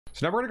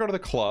So now we're gonna go to the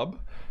club.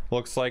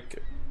 Looks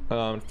like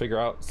figure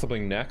out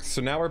something next.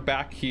 So now we're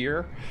back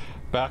here,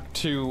 back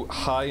to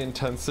high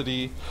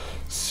intensity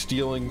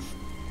stealing,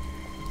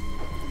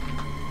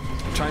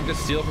 trying to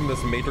steal from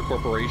this major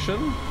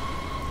corporation.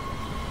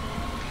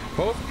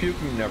 Both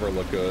puking never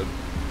look good.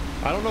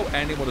 I don't know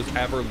anyone who's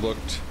ever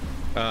looked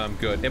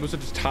good. It was a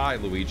tie,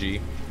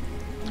 Luigi.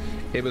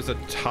 It was a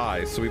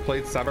tie. So we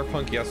played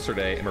Cyberpunk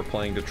yesterday and we're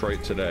playing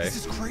Detroit today.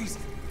 This is crazy.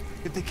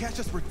 If they catch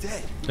us, we're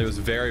dead. It was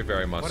very,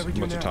 very much a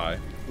tie.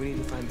 We need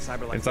to find the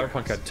Cyberlife. And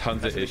Cyberpunk had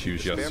tons of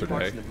issues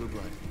yesterday.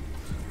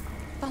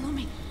 Follow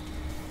me.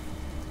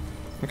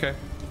 Okay.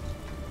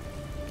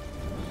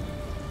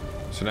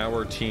 So now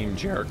we're Team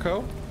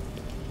Jericho.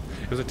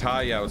 It was a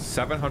tie, yeah, it was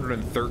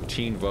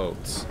 713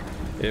 votes.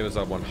 It was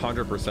a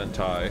 100%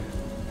 tie.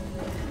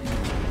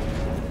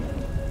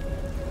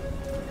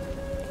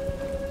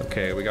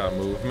 Okay, we got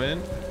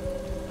movement.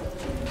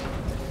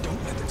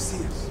 Don't let them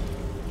see us.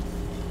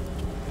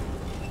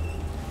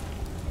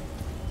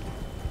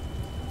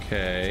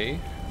 Okay.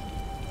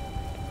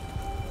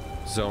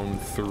 Zone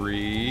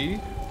 3.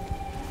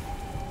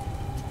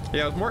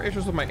 Yeah, it was more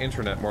issues with my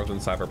internet more than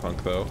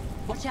Cyberpunk, though.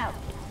 Watch out.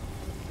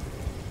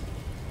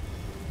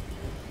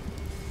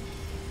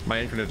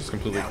 My internet just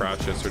completely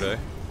crashed yesterday.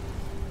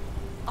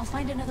 I'll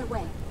find another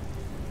way.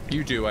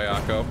 You do,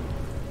 Ayako.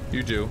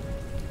 You do.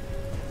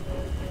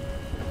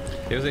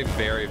 It was a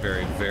very,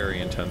 very, very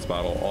intense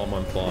battle all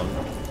month long.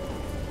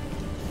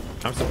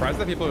 I'm surprised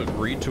that people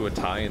agreed to a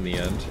tie in the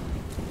end,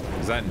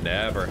 because that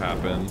never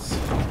happens.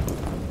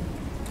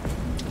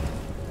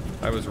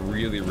 I was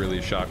really,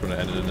 really shocked when it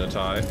ended in a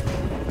tie.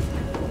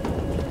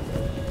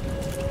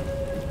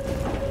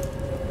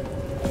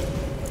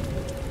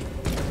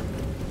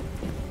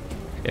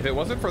 If it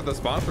wasn't for the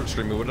sponsored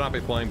stream, we would not be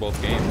playing both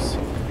games.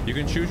 You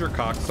can choose your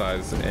cock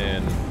size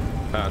in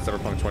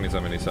Cyberpunk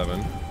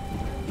 2077.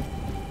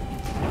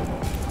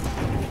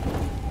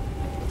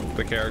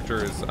 The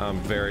character is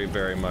very,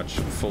 very much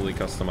fully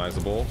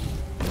customizable.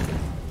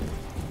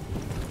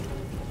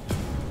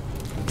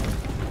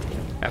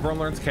 Everyone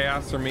learns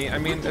chaos from me. I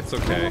mean, it's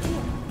okay.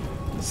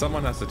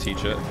 Someone has to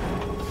teach it.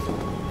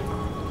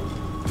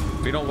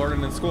 If you don't learn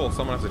it in school,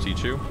 someone has to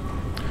teach you.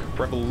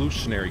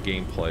 Revolutionary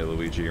gameplay,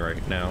 Luigi,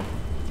 right now.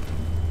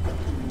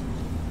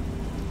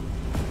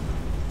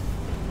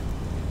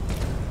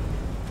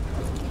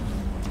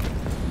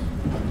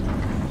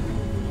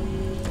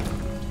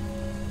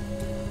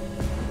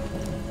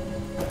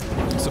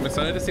 So I'm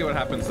excited to see what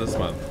happens this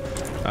month.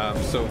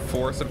 So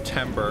for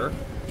September,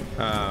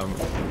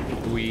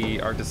 we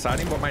are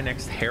deciding what my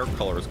next hair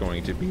color is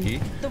going to be.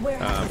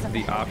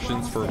 The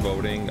options for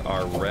voting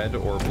are red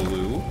or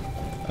blue.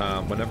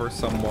 Whenever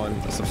someone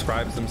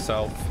subscribes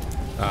themselves,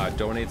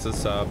 donates a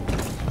sub,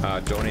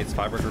 donates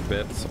 500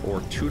 bits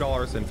or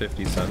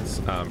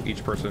 $2.50,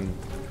 each person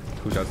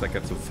who does that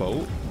gets a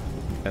vote,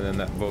 and then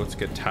that votes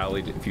get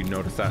tallied, if you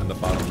notice that in the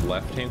bottom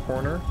left hand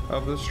corner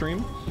of the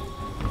stream.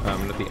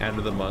 And at the end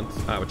of the month,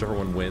 whichever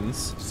one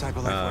wins,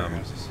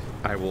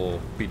 I will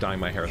be dyeing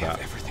my hair that.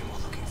 Everything we're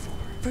looking for.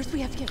 First,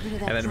 we have to get rid of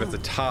that. And then if it's a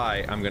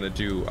tie, I'm gonna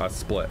do a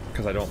split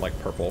because I don't like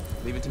purple.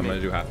 Leave it to I'm me.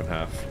 gonna do half and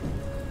half.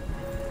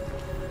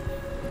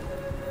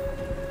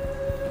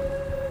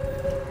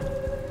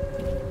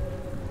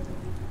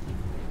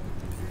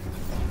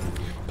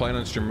 Playing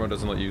on stream mode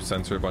doesn't let you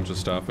censor a bunch of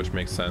stuff, which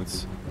makes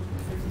sense.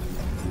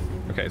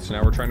 Okay, so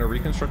now we're trying to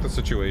reconstruct the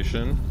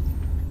situation.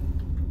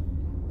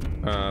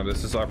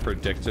 This is our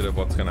predicted of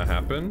what's gonna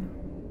happen.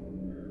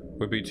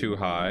 Would be too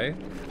high.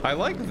 I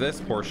like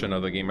this portion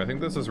of the game. I think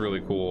this is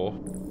really cool.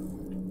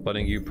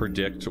 Letting you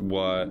predict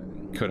what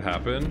could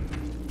happen.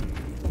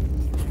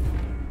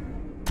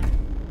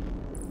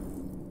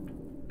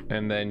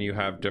 And then you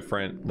have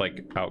different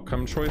like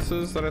outcome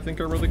choices that I think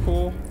are really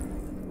cool.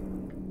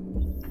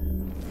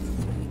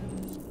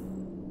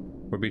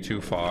 Would be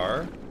too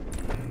far.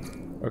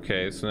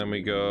 Okay, so then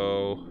we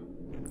go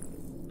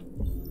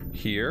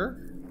here.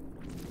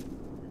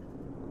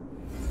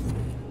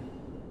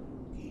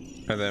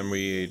 And then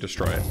we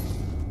destroy it.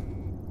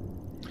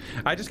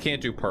 I just can't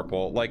do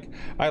purple. Like,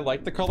 I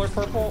like the color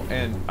purple,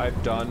 and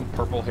I've done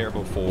purple hair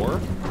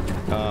before.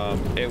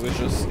 It was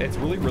just, it's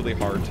really, really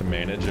hard to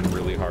manage and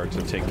really hard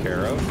to take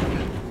care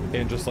of.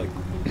 And just like,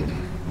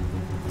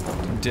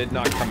 did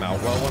not come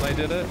out well when I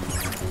did it.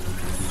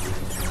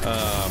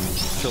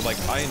 So like,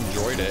 I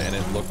enjoyed it and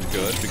it looked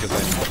good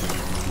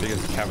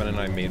because Kevin and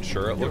I made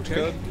sure it looked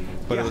good.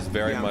 But it was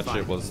very much,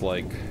 it was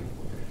like,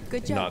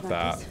 Good job, not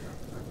that. Marcus.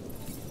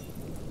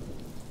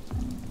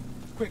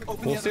 Quick,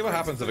 open We'll the see other what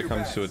crates happens and if it fill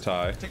your comes to a bags.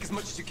 tie. Take as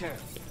much as you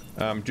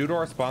can. Due to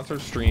our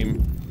sponsored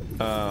stream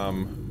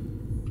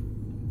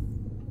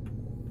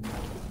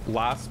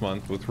last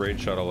month with Raid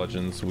Shadow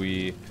Legends,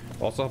 we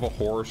also have a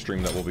horror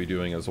stream that we'll be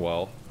doing as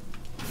well.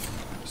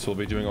 So we'll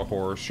be doing a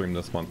horror stream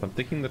this month. I'm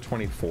thinking the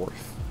 24th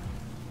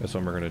is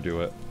when we're going to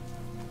do it.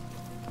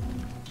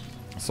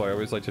 So I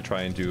always like to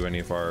try and do any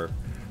of our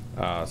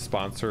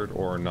sponsored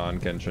or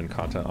non-Genshin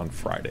content on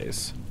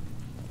Fridays.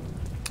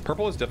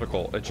 Purple is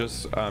difficult. It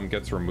just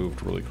gets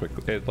removed really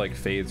quickly. It like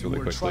fades really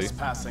We're quickly.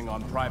 trespassing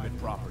on private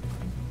property.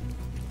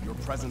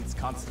 presence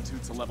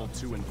constitutes a level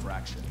 2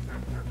 infraction.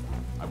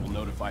 I will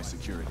notify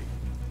security.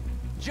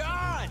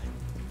 John!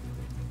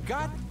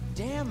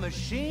 Goddamn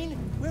machine!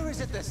 Where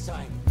is it this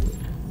time?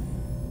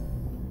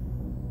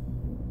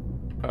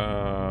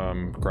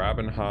 Grab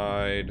and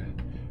hide,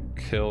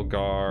 kill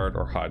guard,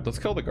 or hide. Let's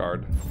kill the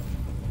guard.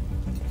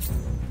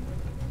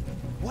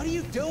 What are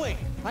you doing?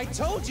 I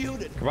told you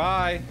to...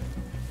 Goodbye.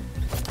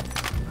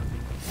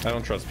 I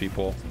don't trust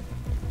people.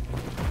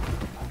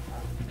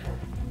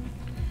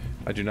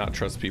 I do not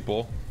trust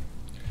people.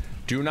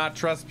 Do not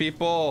trust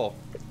people.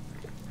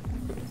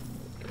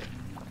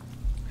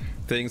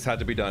 Things had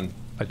to be done.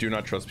 I do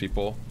not trust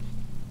people.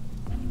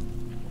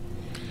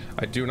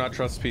 I do not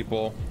trust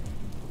people.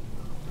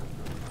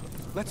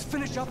 Let's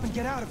finish up and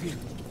get out of here.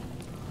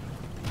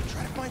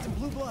 Try to find some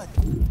blue blood.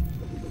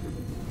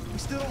 We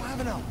still don't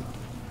have enough.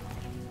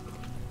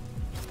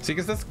 See,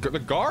 because the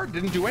guard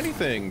didn't do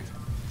anything.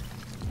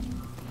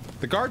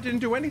 The guard didn't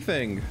do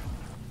anything.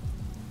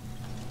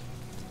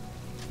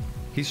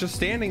 He's just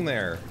standing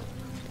there.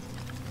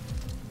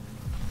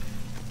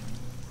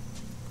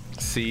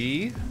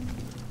 See?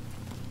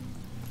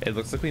 It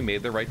looks like we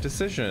made the right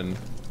decision.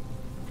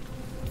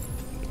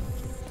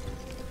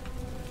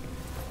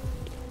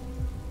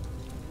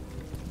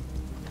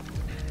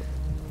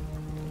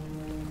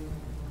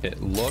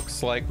 It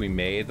looks like we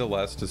made the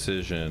less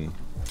decision.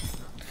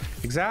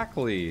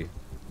 Exactly.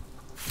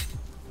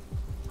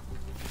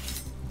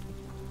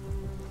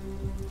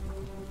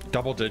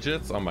 Double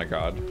digits? Oh my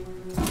god.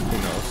 Who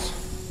knows?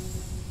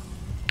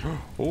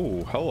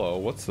 Oh, hello.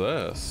 What's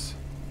this?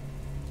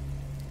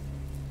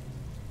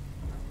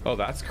 Oh,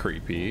 that's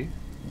creepy.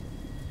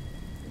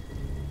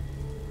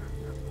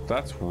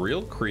 That's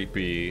real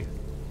creepy.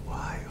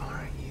 Why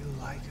aren't you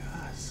like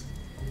us?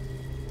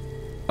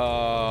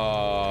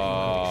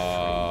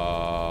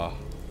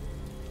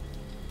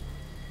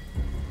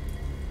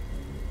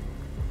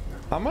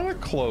 I'm gonna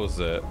close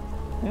it.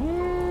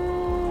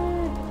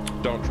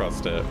 Don't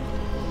trust it.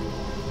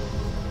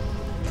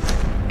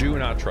 Do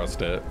not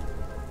trust it.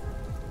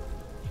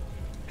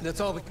 That's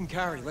all we can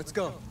carry. Let's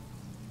go.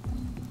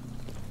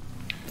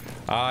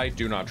 I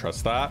do not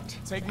trust that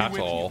Take me at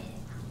with all.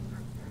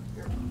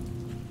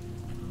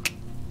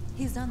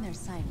 He's on their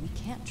side. We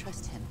can't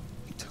trust him.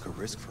 He took a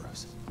risk for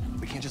us.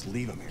 We can't just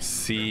leave him here.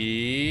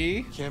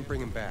 See? Can't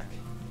bring him back.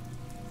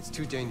 It's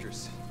too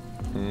dangerous.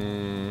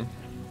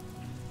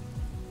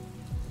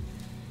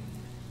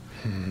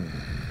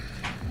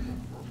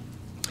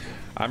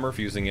 I'm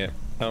refusing it.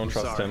 I don't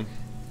trust sorry. him.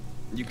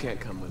 You can't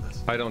come with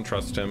us. I don't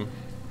trust him.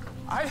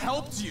 I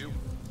helped you.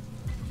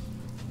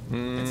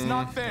 It's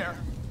not fair.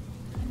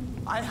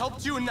 I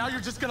helped you and now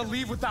you're just gonna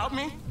leave without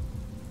me?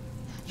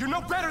 You're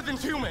no better than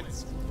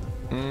humans.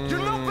 You're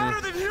no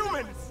better than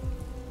humans.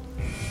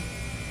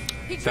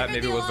 That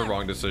maybe was the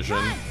wrong decision.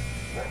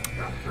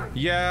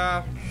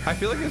 Yeah, I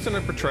feel like he's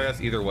gonna betray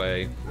us either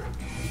way.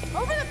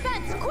 Over the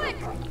fence, quick!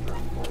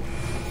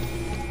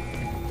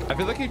 I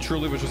feel like he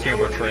truly was just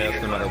gonna betray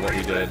us no matter what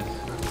we did.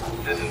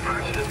 This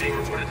infraction is being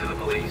reported to the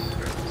police.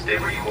 Stay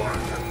where you are.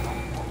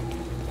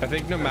 I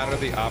think no matter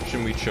the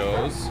option we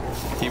chose,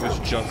 he was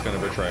just gonna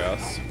betray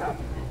us.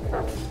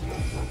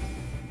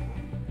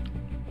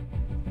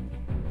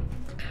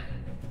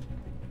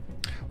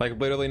 Like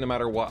literally no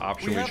matter what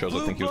option we chose,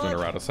 I think he was gonna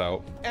rat us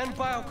out. And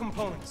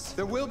biocomponents.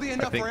 There will be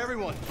enough for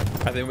everyone.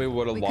 I think we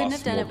would have We couldn't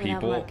lost have done more it without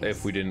people Marcus.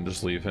 if we didn't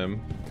just leave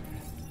him.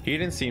 He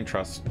didn't seem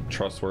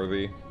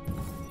trustworthy.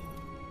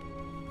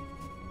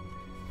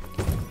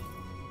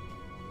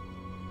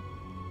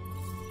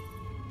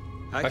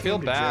 I feel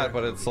bad,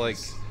 but it's like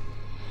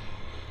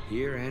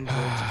here androids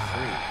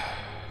are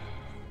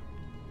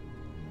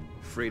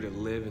free to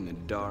live in the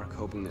dark,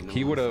 hoping that no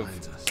he one would have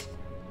finds us.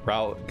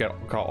 got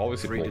all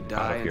these Free people to out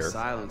die of in here.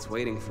 silence,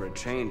 waiting for a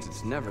change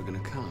that's never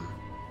gonna come.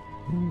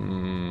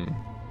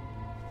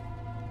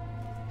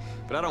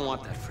 But I don't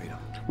want that freedom.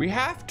 We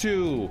have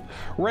to.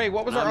 Ray,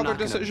 what was our I'm other not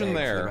gonna decision beg for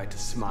there? the right to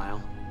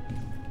smile,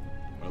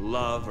 or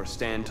love, or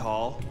stand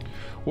tall.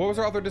 What was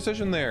our other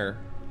decision there?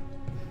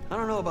 I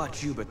don't know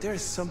about you, but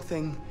there's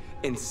something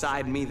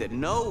inside me that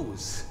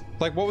knows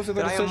Like, what was the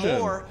other that I am decision?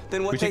 more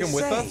than what we take they him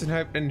with say.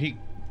 us and he.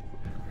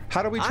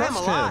 How do we I am trust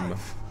him?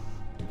 alive,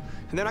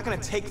 and they're not gonna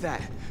take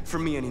that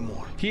from me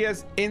anymore. He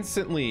has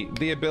instantly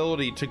the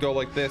ability to go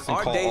like this and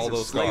Our call days all of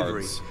those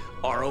slavery guards.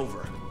 are over.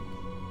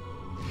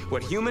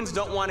 What humans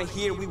don't want to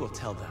hear, we will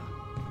tell them.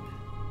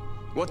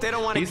 What they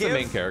don't want to He's give, the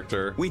main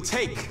character. we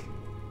take.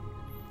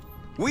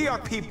 We are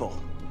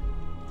people.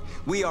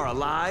 We are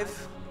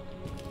alive.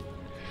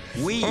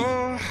 We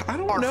I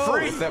don't are know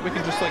free. that we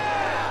can just like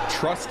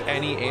trust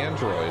any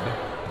android.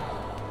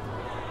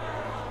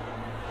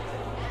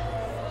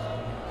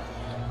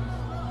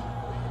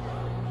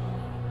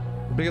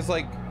 Because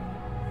like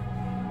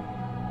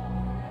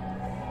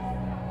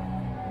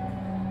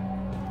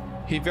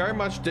he very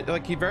much did,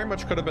 like he very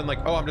much could have been like,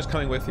 oh, I'm just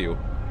coming with you.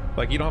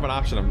 Like you don't have an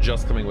option, I'm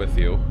just coming with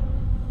you.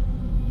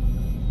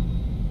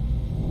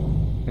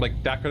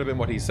 Like that could have been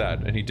what he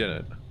said, and he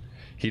didn't.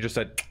 He just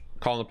said,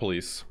 call the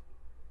police.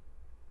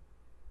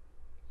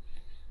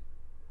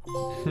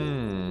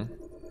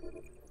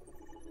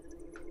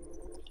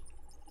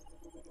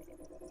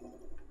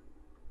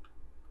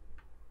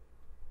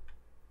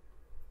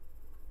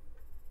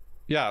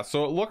 Yeah,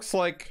 so it looks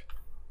like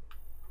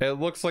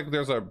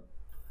there's a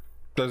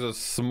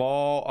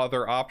small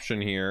other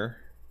option here.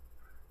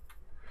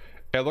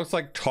 It looks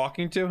like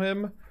talking to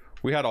him,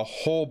 we had a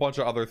whole bunch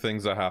of other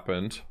things that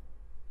happened.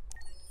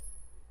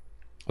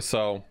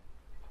 So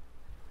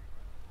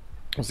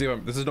we'll see.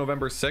 This is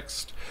November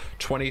 6th,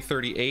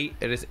 2038.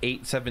 It is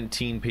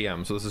 8:17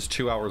 p.m. So this is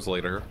 2 hours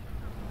later.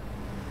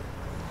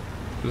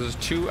 This is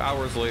 2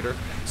 hours later.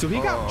 So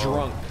he got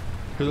drunk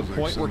to the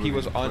point where he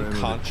was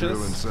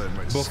unconscious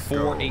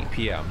before 8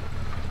 p.m.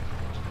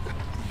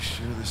 You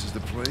sure this is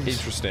the place?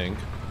 Interesting.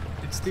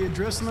 It's the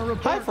address in the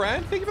report. Hi,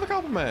 friend. Thank you for the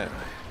compliment.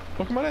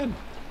 Welcome on in.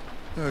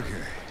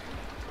 Okay.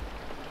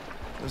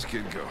 Let's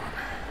get going.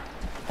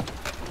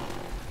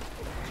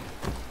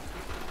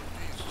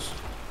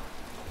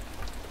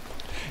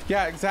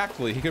 Yeah,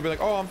 exactly. He could be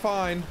like, "Oh, I'm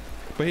fine,"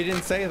 but he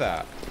didn't say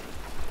that.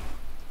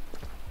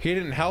 He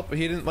didn't help.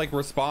 He didn't like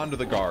respond to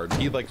the guard.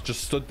 He like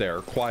just stood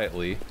there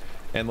quietly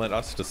and let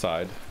us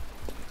decide.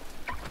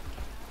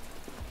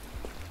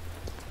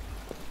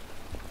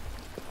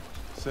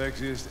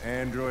 Sexiest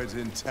androids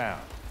in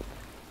town.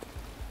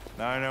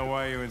 Now I know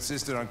why you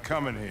insisted on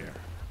coming here.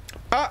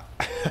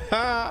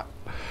 Ah!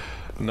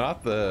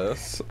 Not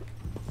this.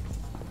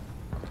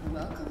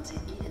 Welcome to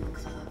Eden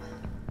Club.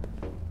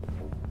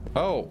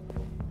 Oh.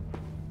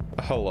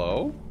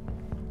 Hello?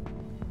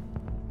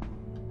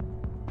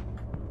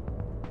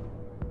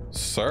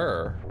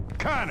 Sir.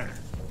 Connor!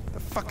 The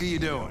fuck are you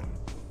doing?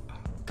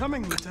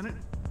 Coming, Lieutenant.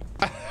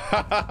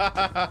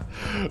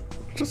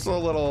 Just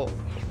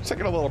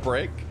taking a little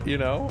break, you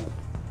know?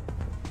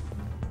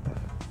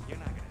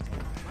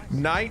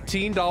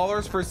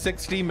 $19 for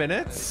 60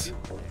 minutes?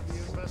 The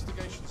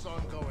investigation's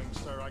ongoing,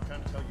 sir. I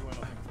can't tell you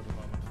anything for the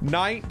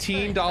moment.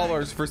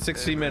 $19 for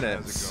 60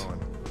 minutes.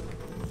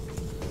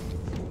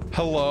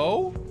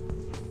 Hello?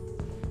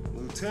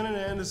 Lieutenant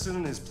Anderson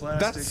and his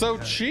plastic. That's so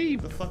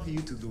cheap. What the fuck are you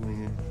two doing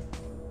here?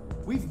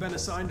 We've been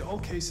assigned all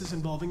cases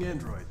involving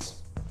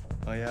androids.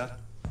 Oh yeah?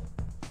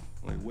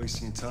 Only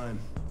wasting your time.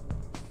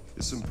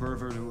 There's some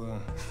pervert who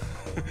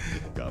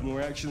got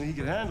more action than he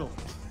could handle.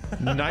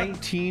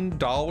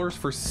 $19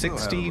 for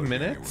 60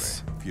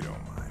 minutes? Anyway, if you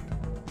don't mind.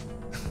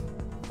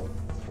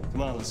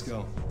 Come on, let's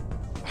go.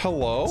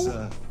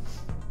 Hello?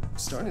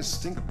 It's starting to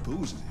stink of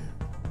booze in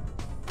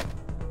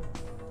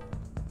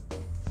here.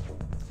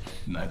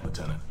 Night,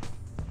 Lieutenant.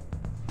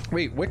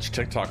 Wait, which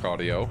TikTok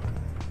audio?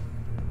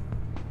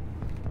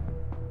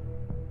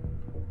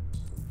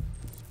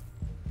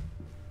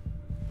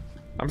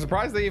 I'm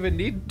surprised they even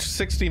need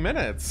 60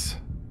 minutes.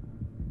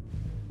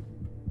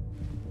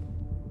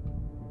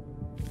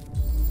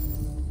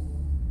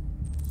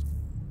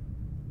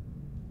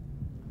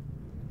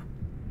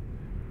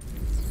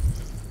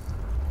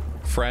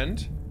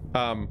 Friend,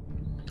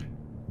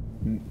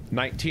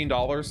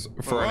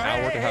 $19 for an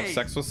hour to have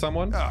sex with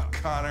someone? Oh,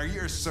 Connor,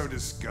 you're so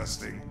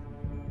disgusting.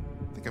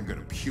 I think I'm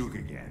gonna puke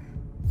again.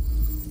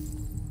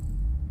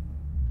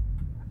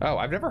 Oh,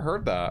 I've never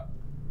heard that.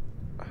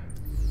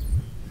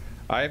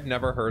 I've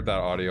never heard that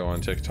audio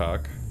on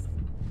TikTok.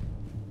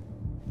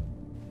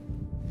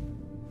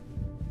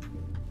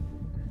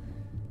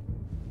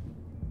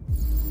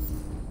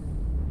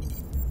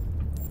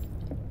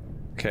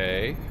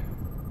 Okay.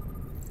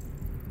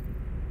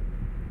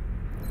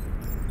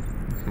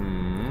 So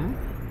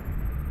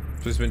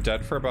he's been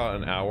dead for about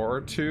an hour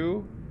or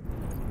two.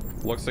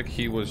 Looks like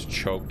he was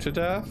choked to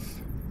death.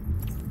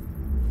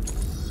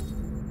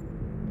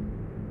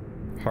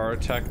 Heart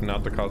attack,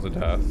 not the cause of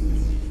death.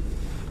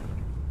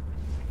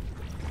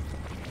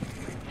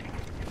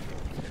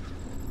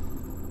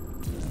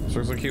 So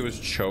looks like he was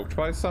choked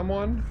by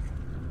someone.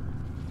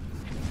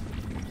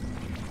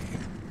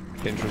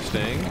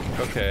 Interesting.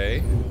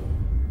 Okay.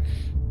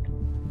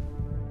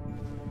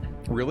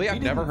 Really?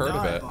 I've never heard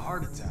of it. Of a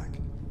heart attack.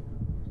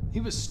 He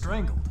was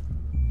strangled.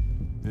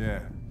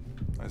 Yeah,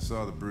 I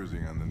saw the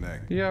bruising on the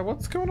neck. Yeah,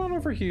 what's going on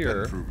over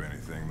here? Didn't prove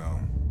anything, though.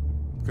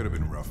 Could have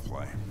been rough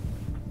play.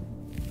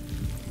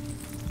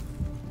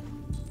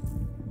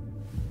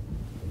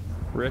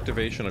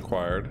 Reactivation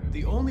acquired.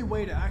 The only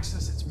way to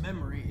access its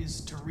memory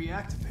is to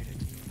reactivate it.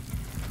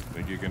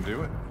 Think you can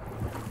do it?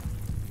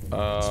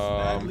 It's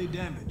badly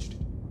damaged.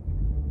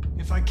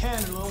 If I can,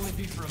 it'll only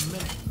be for a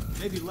minute,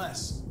 maybe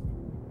less.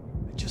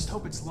 I just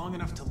hope it's long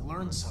enough to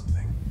learn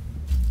something.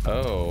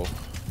 Oh.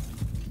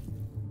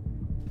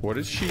 What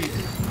is she?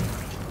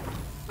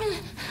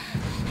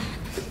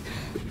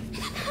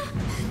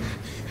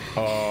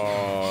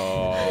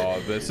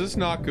 Oh, this is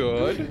not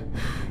good.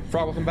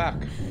 Frog, welcome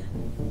back.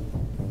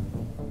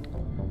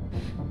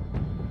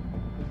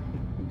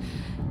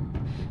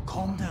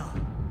 Calm down.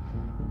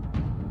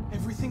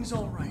 Everything's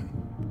all right.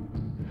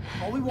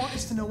 All we want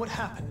is to know what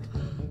happened.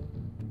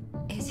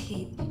 Is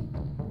he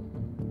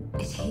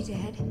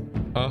dead?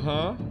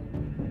 Uh-huh.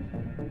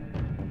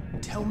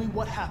 Tell me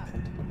what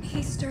happened.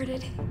 He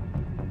started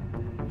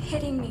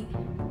hitting me.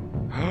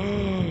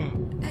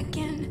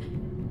 Again.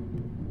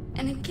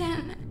 And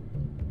again.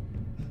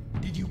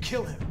 Did you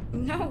kill him?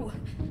 No.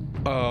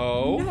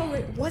 Oh. No,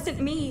 it wasn't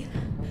me.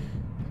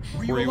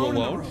 Were you alone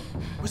in the room?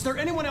 Was there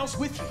anyone else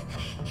with you?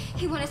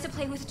 He wanted us to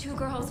play with 2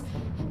 girls.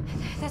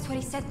 That's what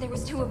he said. There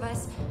was 2 of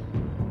us.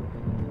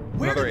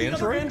 Where did the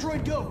other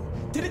android go?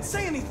 Did it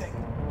say anything?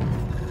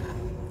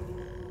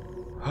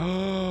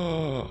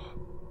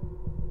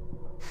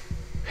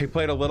 He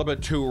played a little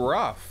bit too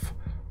rough.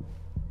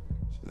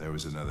 So there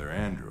was another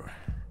android.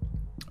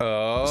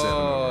 Oh. 7 over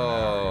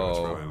an hour ago. It's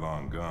probably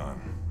long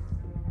gone.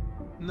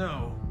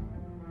 No.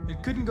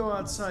 It couldn't go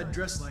outside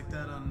dressed like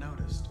that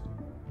unnoticed.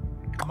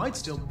 It might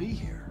still be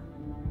here.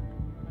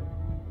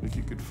 Think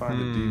you could find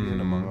a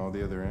deviant among all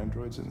the other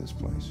androids in this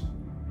place?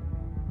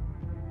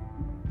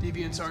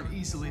 Deviants aren't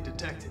easily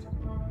detected.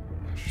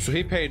 So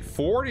he paid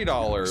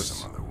 $40.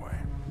 Some other way.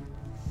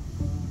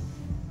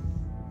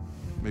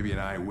 Maybe an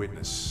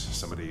eyewitness,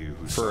 somebody who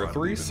for a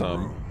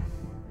threesome.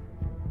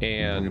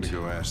 And I'm gonna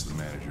go ask the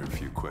manager a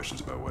few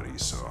questions about what he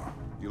saw.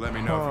 You let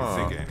me know if you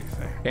think of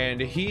anything.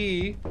 And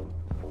he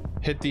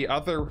hit the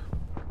other.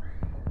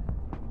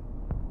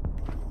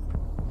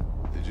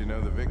 Did you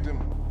know the victim?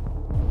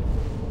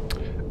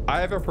 I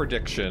have a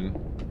prediction.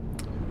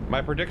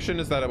 My prediction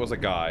is that it was a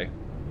guy.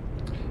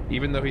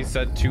 Even though he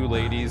said 2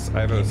 ladies,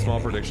 I have a small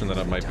prediction that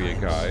it might be a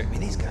guy. I mean,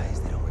 these guys,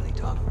 they don't really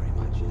talk very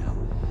much, you know?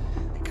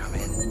 They come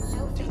in,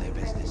 do their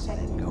business, and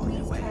then go on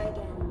their way.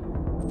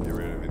 Get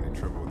rid of any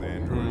trouble with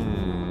androids?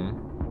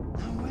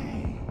 No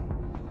way.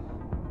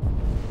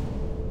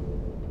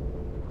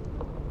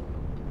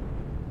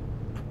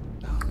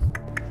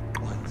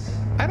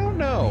 I don't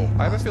know.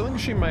 I have a feeling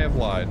she might have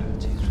lied.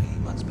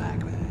 2-3 months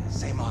back,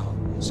 same model.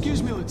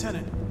 Excuse me,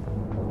 Lieutenant.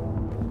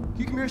 Can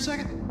you come here a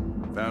second?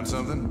 Found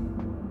something?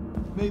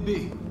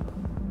 Maybe.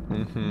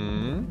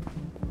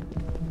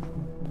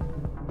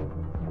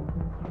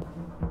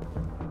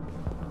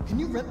 Can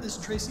you rent this,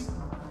 Tracy?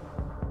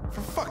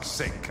 For fuck's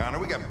sake, Connor,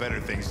 we got better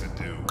things to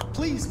do.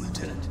 Please,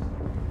 Lieutenant.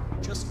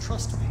 Just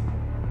trust me.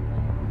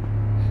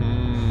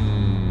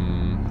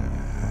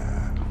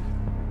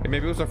 Hey,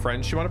 maybe it was a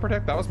friend she wanted to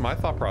protect. That was my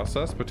thought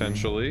process,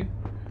 potentially.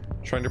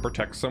 Trying to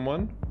protect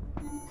someone.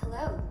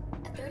 Hello. A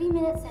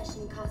 30-minute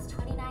session costs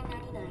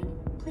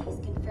 $29.99. Please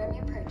confirm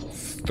your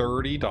purchase.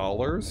 $30?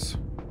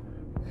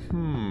 I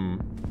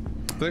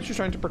think she's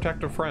trying to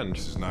protect a friend.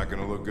 This is not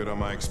gonna look good on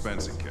my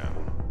expense account.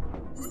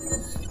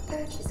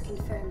 Purchase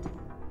confirmed.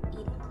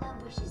 Eden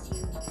Club wishes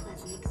you a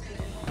pleasant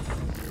experience.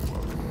 You're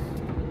welcome.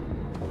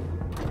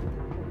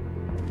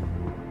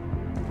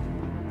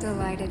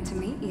 Delighted to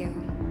meet you.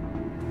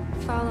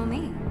 Follow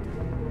me.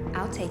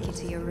 I'll take you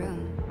to your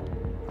room.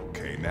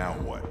 Okay, now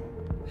what?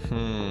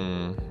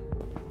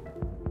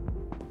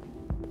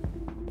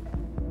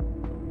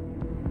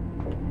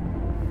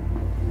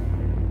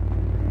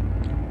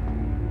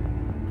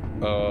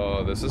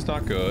 This is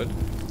not good.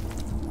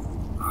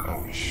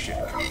 Holy shit.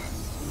 What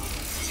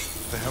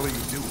the hell are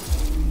you doing?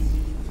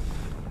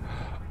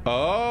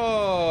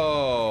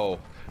 Oh,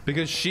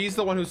 because she's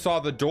the one who saw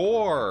the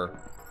door.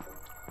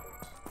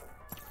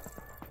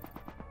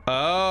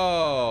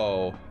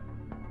 Oh.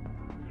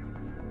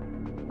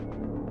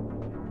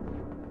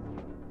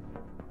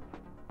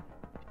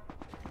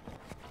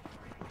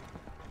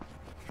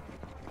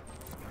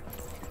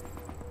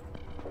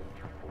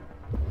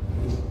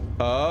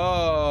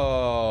 Oh.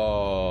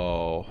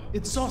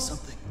 It saw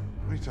something.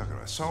 What are you talking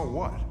about? Saw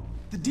what?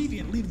 The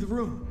deviant leave the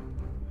room.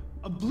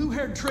 A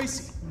blue-haired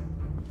Tracy.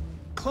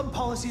 Club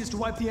policy is to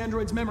wipe the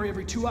android's memory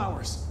every 2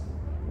 hours.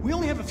 We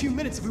only have a few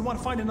minutes if we want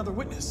to find another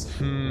witness.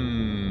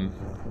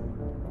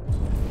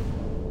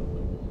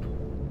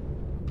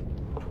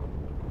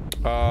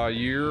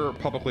 You're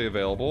publicly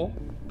available.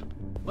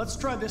 Let's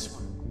try this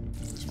one.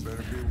 This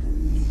better be.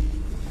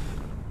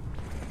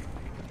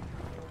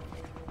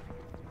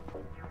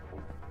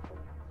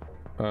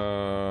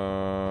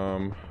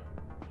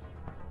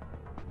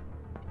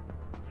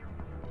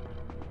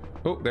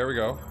 Oh, there we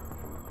go.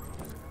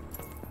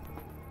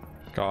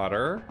 Got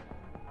her.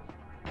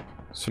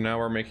 So now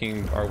we're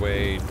making our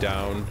way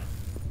down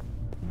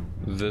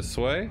this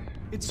way.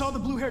 It saw the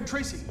blue-haired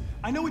Tracy.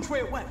 I know which way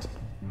it went.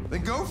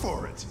 Then go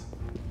for it.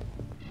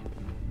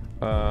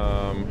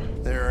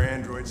 There are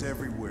androids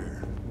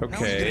everywhere. Okay.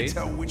 How are you gonna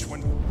tell which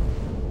one?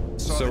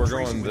 So we're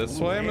going this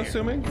way, I'm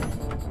assuming?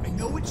 I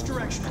know which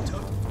direction it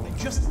took. I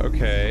just...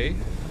 Okay.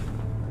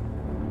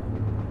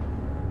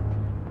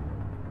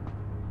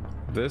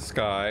 This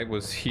guy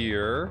was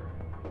here.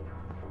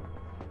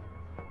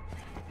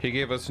 He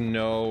gave us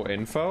no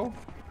info.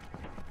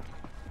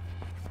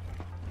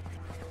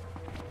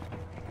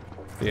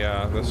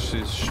 Yeah, this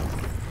is...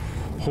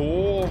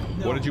 Oh,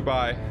 No. What did you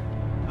buy?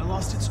 I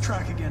lost its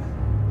track again.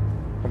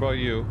 How about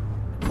you?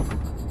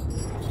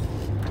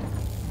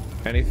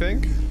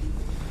 Anything?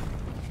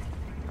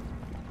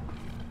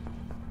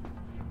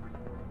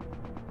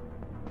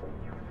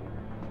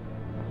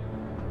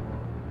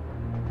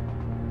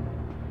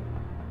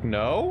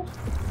 No?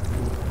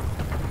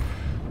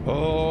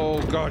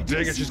 Oh, god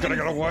dang it, she's gonna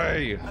get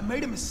away! I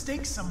made a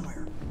mistake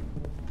somewhere.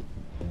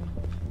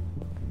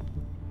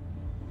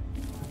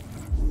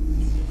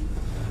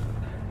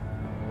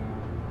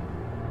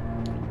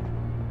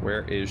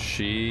 Where is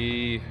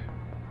she?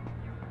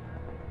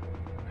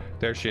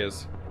 There she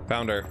is.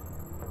 Found her.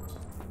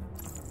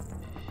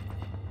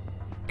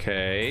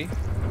 Okay.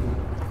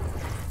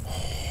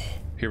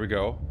 Here we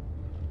go.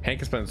 Hank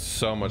has spent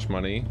so much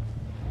money.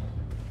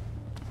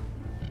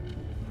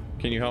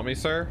 Can you help me,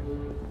 sir?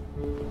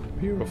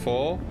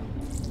 Beautiful.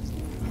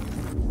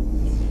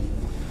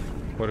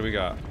 What do we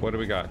got? What do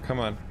we got?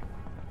 Come on.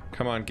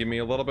 Come on, give me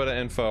a little bit of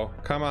info.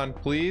 Come on,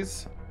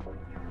 please.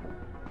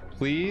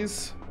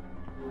 Please.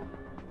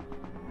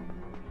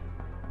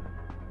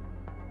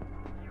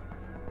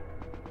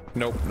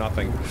 Nope,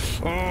 nothing.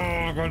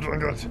 Oh, God.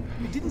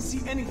 I didn't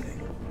see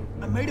anything.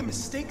 I made a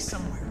mistake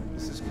somewhere.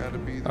 This has got to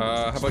be the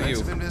how about you?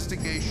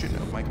 investigation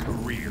of my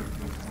career.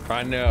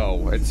 I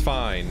know, it's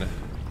fine.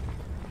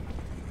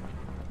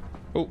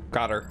 Oh,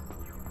 got her.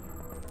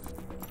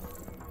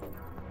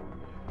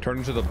 Turn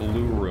into the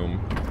blue room.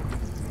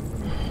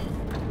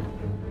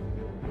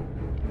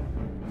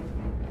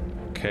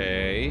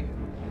 Okay.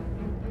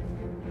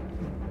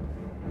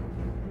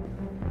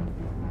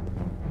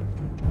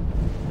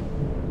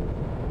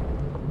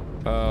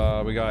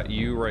 We got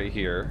you right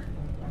here.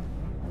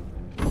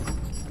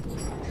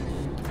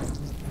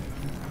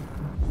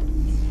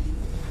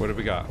 What do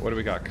we got? What do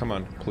we got? Come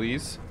on,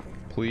 please.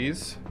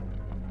 Please.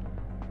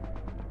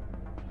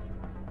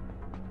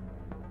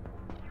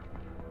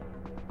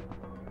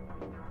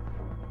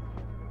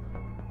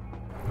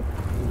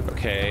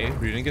 Okay,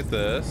 we didn't get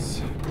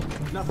this.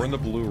 Nothing. We're in the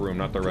blue room,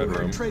 not the red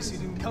room. Tracy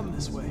didn't come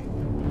this way.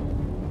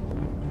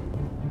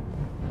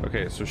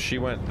 Okay, so she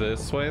went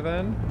this way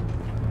then?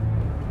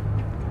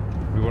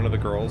 Maybe one of the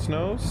girls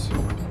knows?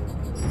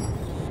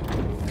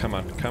 Come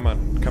on, come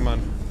on, come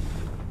on.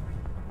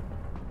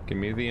 Give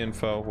me the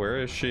info. Where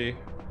is she?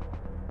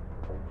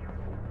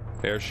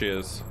 There she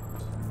is.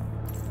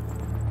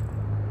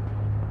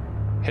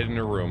 Hid in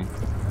her room.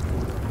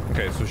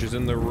 Okay, so she's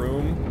in the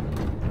room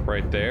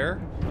right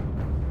there.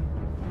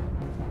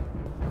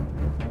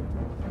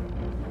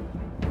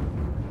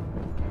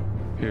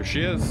 Here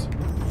she is.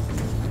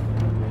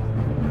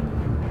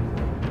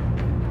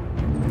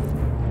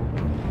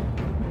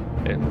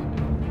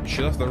 And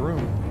she left the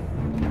room.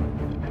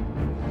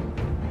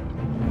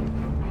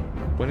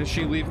 When did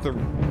she leave the...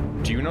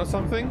 Do you know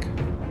something?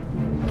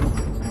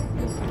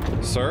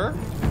 Sir?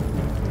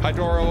 Hi,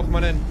 Doro. Come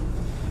on in.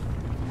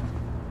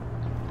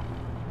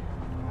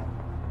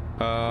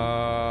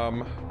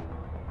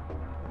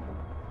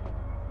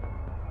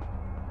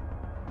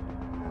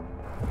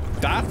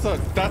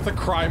 That's a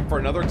crime for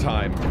another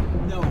time.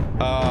 No.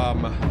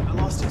 I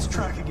lost its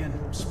track again.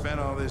 Spent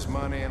all this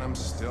money and I'm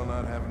still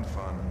not having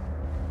fun.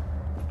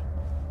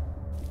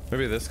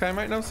 Maybe this guy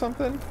might know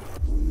something?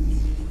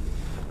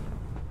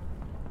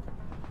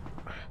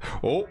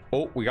 Oh,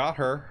 we got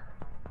her.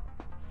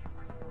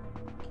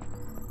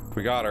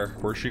 We got her.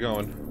 Where's she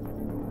going?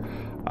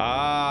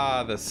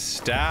 Ah, the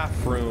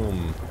staff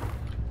room.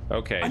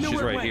 Okay,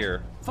 she's right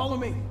here. Follow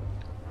me.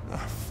 Oh,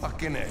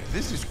 fucking A.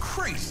 This is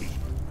crazy.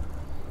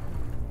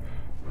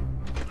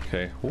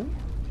 Okay. Ooh.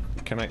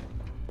 Can I?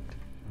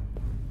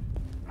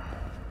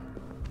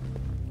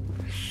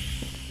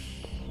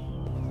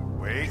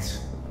 Wait.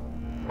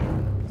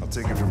 I'll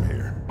take it from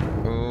here.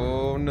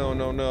 Oh, no,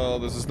 no, no.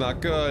 This is not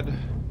good.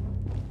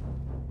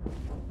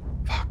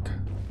 Fuck.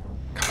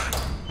 Come on.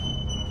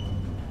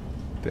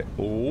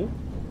 Oh.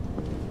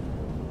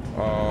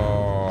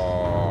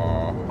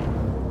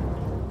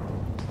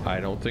 I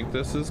don't think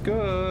this is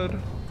good.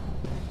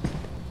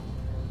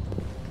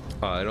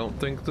 I don't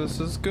think this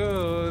is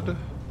good.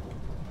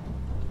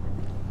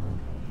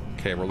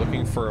 Okay, we're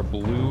looking for a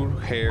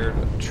blue-haired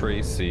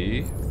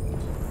Tracy.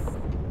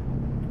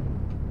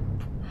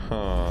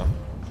 Huh.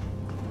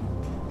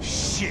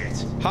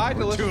 Shit. Hi,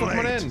 Delicious. Come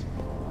on in.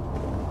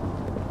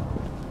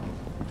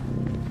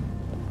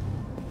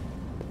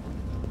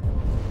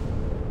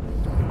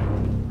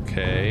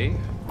 Okay.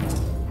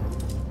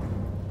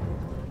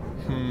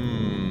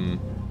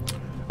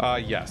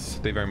 Yes,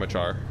 they very much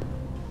are.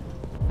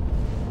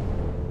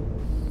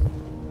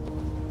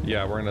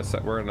 Yeah, we're in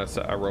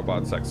a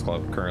robot sex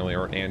club currently,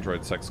 or an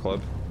android sex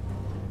club.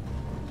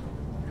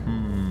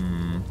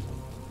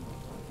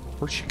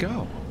 Where'd she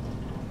go?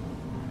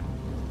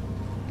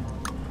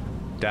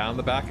 Down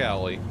the back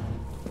alley.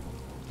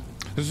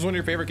 This is one of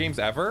your favorite games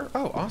ever?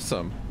 Oh,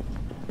 awesome.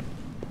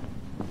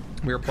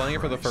 We were playing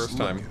it for the first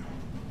time.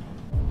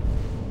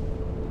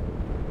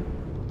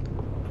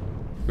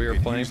 We were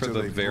playing for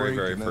the very,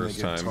 very first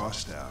time.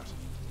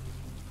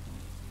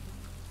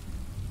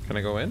 Can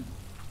I go in?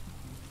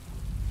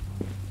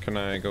 Can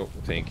I go?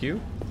 Thank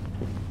you.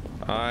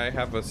 I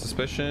have a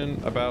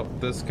suspicion about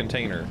this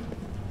container.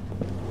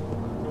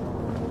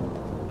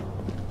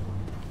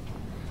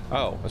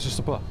 Oh, it's just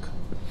a book.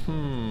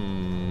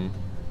 No,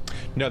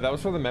 that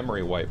was for the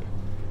memory wipe.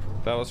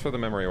 That was for the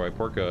memory wipe.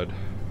 We're good.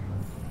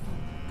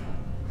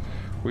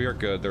 We are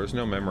good. There's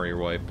no memory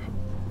wipe.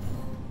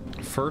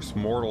 First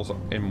mortals.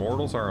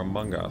 Immortals are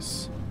among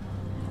us.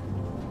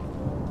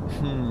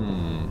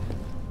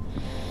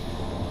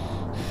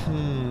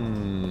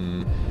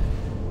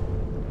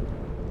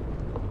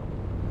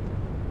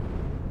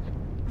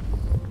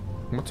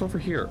 What's over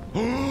here?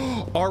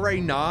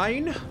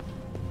 RA9?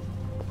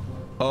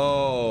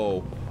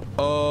 Oh.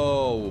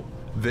 Oh.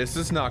 This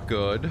is not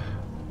good.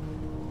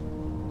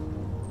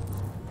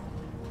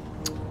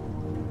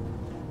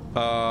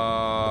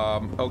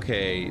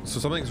 Okay. So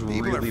something's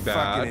People really are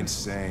bad. fucking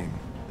insane.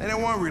 They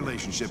don't want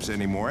relationships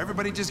anymore.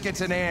 Everybody just gets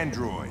an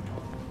android.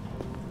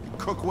 You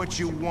cook what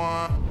you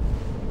want.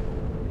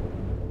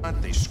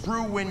 They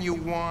screw when you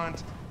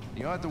want.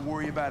 You don't have to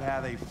worry about how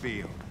they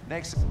feel.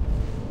 Next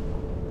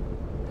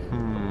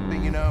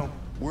thing you know,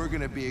 we're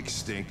gonna be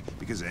extinct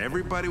because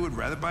everybody would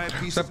rather buy a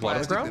piece of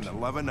plastic than to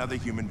love another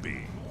human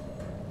being.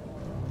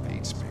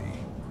 Beats me.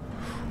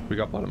 We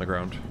got blood on the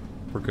ground.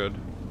 We're good.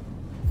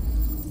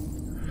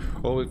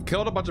 Well, we've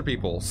killed a bunch of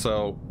people,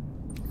 so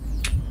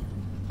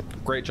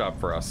great job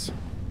for us.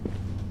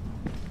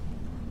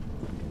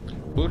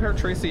 Blue hair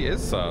Tracy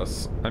is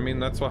sus. I mean,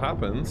 that's what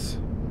happens.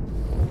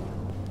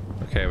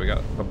 Okay, we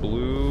got a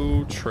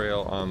blue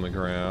trail on the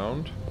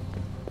ground.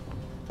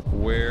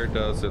 Where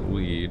does it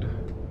lead?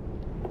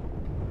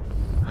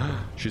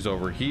 She's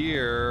over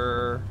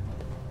here.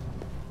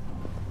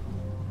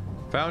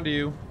 Found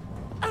you.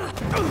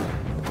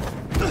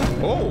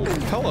 Oh,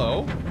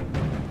 hello.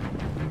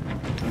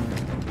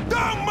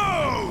 Don't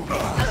move!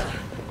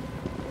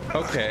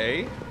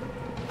 Okay.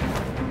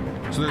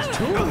 So there's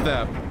two of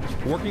them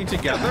working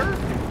together?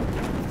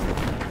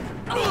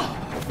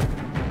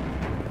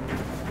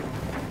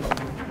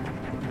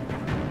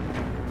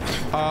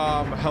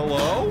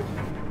 Hello?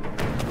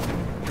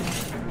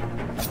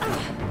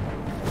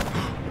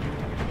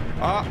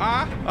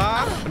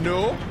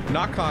 No,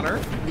 not Connor.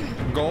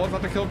 Goal is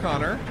not to kill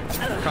Connor.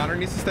 Connor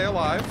needs to stay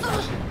alive.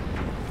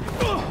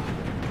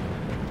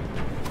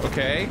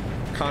 Okay,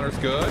 Connor's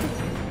good.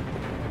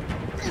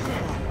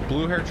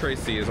 Blue hair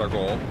Tracy is our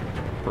goal,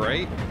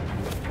 right?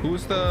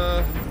 Who's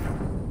the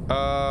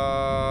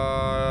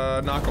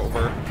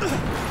knockover?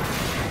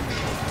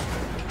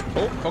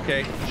 Oh,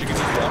 okay. She can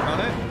just walk on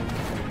it.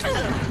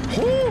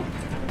 Whoo!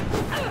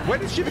 When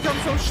did she become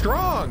so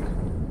strong?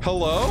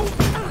 Hello?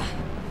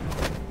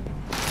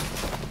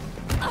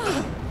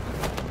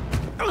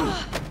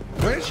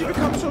 When did she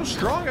become so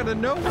strong out of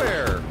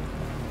nowhere?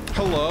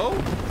 Hello?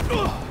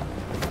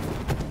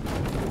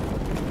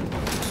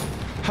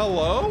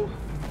 Hello?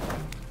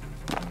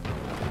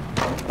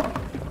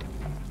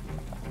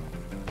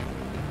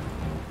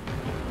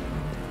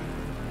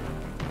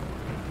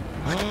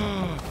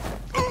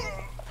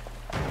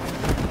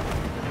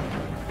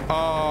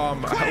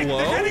 Hello?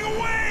 They're getting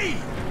away!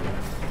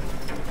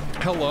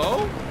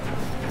 Hello?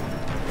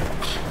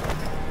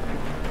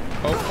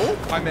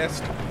 Oh, I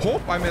missed.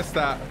 Oh, I missed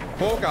that.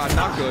 Oh god,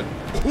 not good.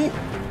 Ooh.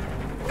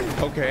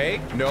 Okay,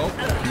 nope,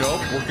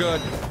 we're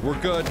good. We're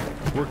good.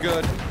 We're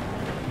good.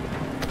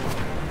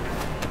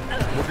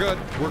 We're good.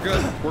 We're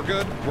good. We're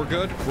good. We're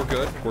good. We're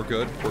good. We're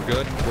good. We're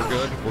good. We're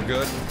good. We're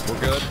good. We're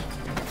good.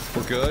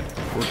 We're good.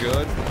 We're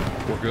good.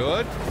 We're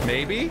good.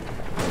 Maybe.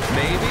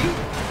 Maybe.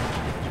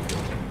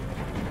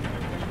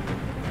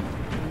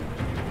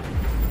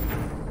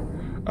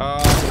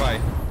 Bye.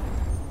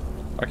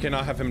 I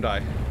cannot have him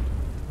die.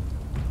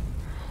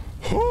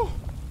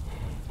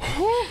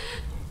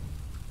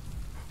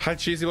 Hi,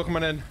 Cheesy, welcome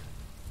on in.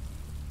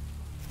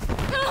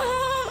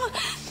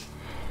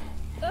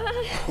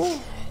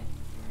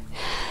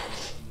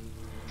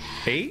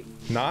 8,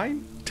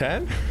 9,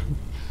 10.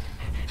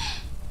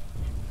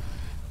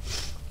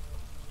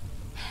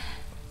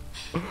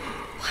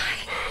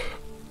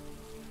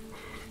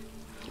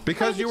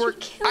 Because you were.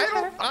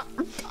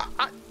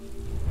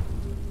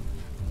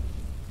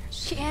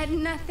 She had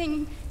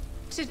nothing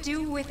to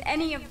do with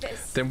any of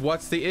this. Then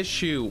what's the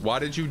issue? Why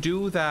did you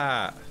do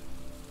that?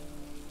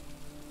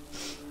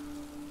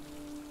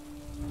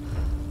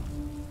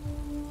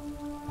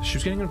 She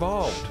was getting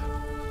involved.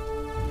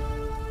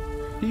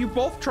 You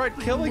both tried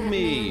killing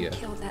me. When that man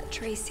killed that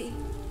Tracy,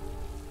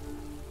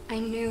 I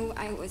knew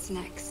I was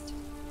next.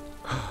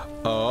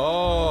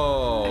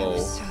 Oh. I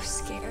was so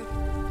scared.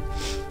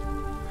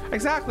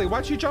 Exactly.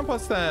 Why'd you jump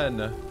us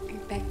then? I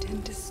begged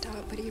him to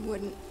stop, but he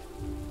wouldn't.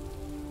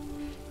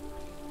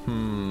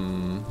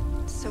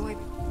 So I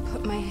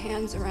put my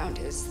hands around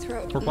his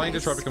throat. We're playing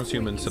Detroit Becomes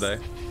Human today.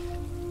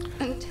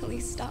 Until he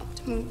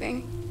stopped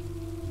moving.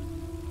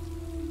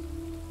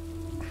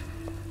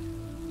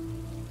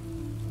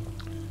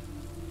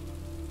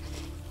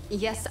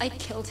 Yes, I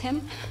killed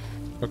him.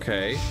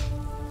 Okay.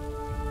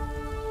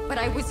 But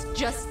I was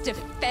just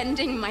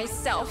defending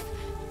myself.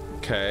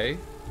 Okay.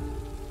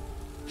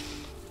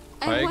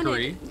 I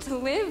agree. wanted to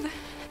live.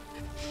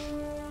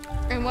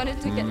 I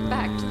wanted to get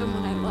back to the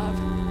one I loved.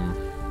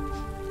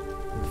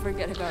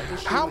 Forget about the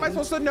How am I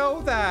supposed to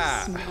know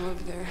that? Smell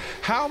of their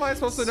How am I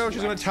supposed to know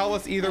she's going to tell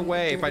us either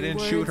way if I didn't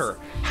shoot her?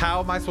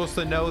 How am I supposed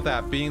to know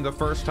that being the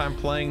first time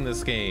playing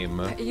this game?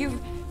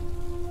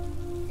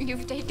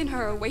 You've taken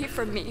her away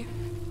from me.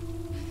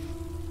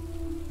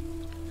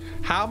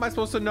 How am I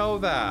supposed to know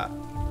that?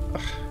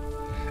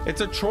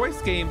 It's a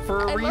choice game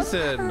for a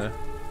reason.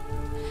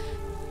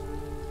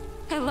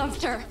 I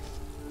loved her.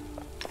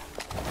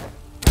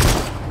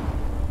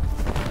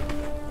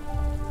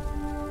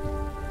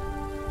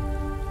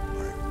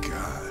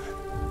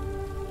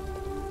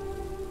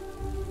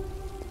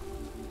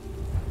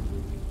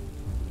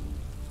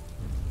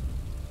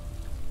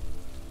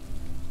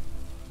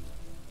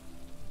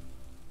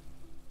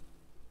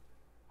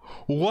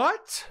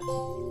 What?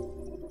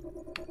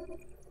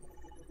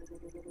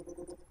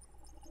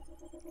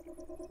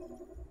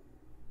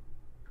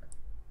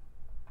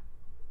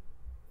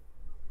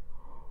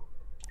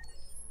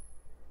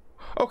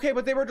 Okay,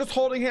 but they were just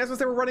holding hands as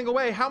they were running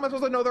away. How am I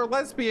supposed to know they're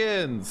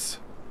lesbians?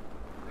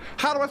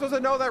 How am I supposed to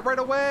know that right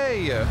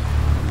away?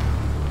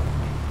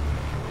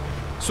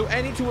 So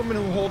any two women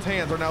who hold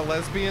hands are now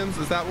lesbians?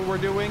 Is that what we're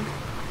doing?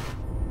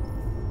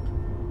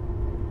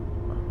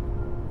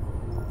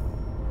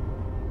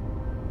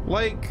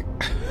 Like...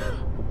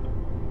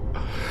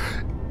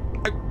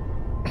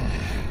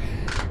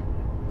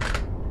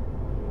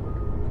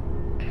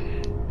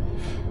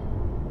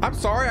 I'm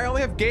sorry, I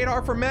only have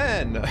gaydar for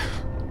men.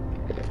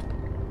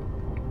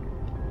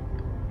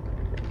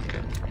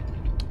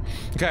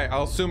 Okay,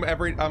 I'll assume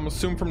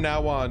from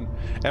now on,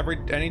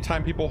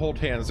 anytime people hold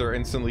hands, they're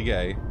instantly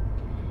gay.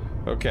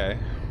 Okay.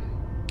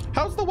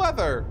 How's the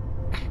weather?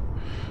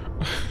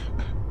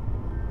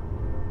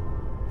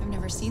 I've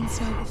never seen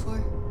snow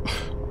before.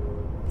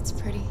 It's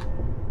pretty.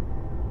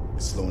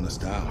 It's slowing us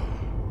down.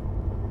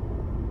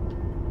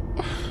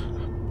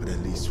 But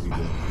at least we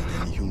won't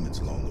meet any humans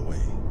along the way.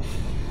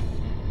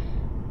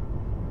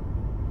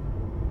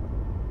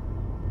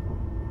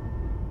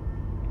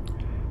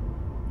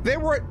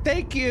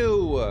 Thank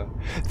you!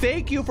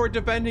 Thank you for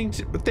defending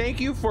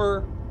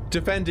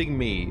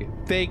me.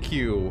 Thank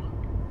you.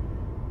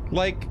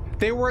 Like,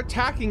 they were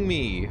attacking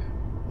me.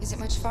 Is it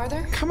much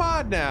farther? Come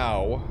on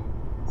now.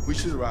 We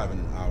should arrive in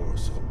an hour or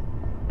so.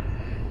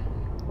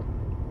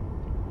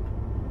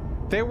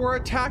 They were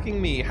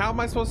attacking me. How am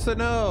I supposed to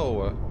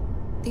know?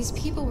 These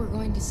people we're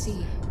going to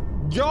see.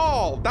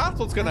 Y'all, that's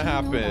what's gonna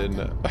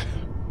happen.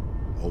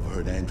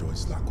 Overheard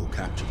androids Slocko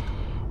captured.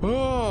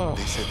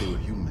 They said they were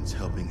humans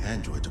helping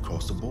androids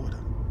across the border.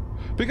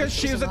 Because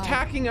she was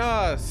attacking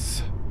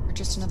us. Or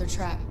just another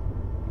trap.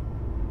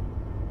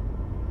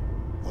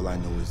 All I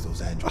know is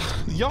those androids.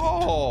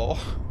 Y'all.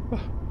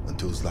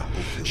 Until Slocko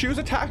killed. She was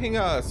attacking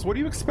us. What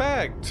do you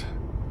expect?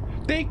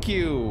 Thank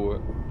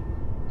you.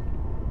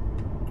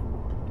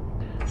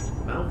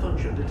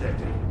 Malfunction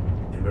detected.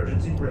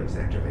 Emergency brakes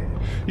activated.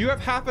 You have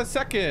half a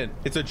second.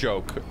 It's a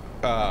joke.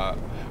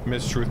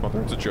 Miss Truth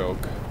Mother, it's a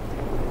joke.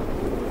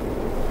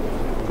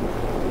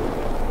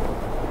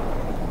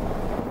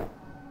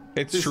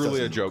 It's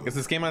truly a joke. Is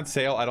this game on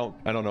sale? I don't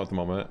know at the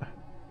moment.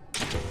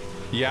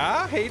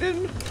 Yeah,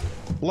 Hayden?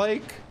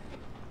 Like,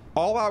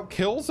 all out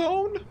kill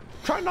zone?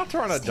 Try not to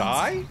run a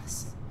die?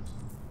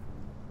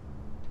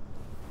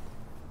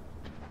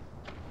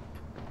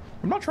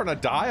 I'm not trying to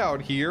die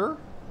out here.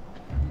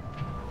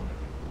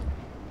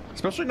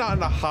 Especially not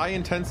in a high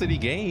intensity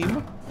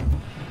game.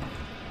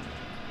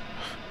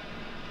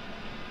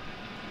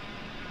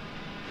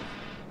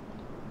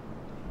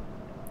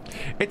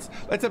 It's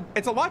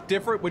a lot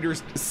different when you're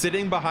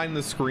sitting behind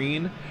the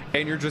screen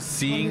and you're just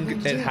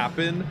seeing it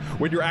happen,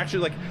 when you're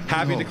actually like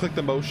having to click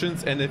the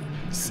motions, and if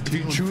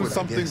you choose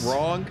something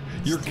wrong,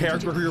 your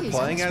character who you're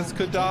playing as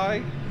could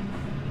die.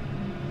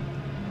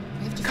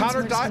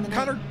 Connor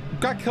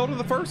got killed in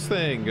the first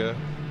thing. There's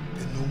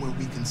nowhere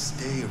we can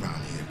stay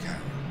around here, Carol.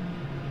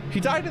 He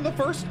died in the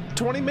first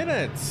 20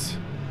 minutes.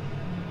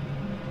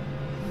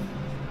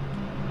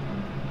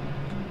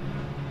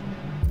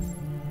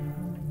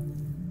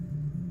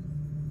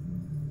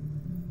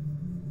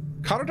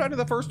 Connor died in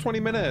the first 20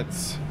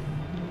 minutes.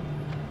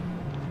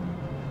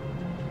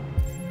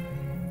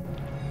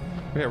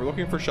 Okay, we're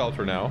looking for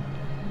shelter now.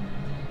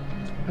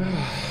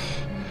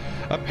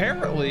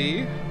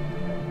 Apparently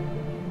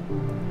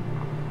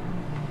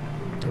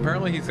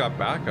he's got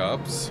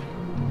backups.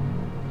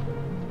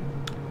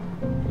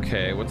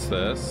 Okay, what's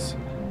this?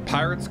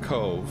 Pirate's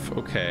Cove.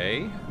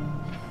 Okay. Over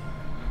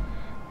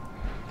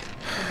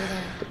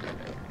there.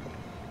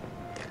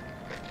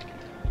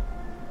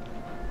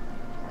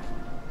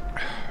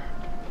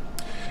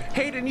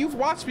 Hayden, you've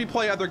watched me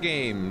play other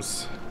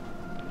games.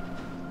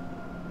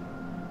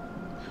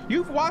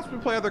 You've watched me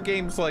play other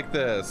games like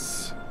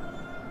this.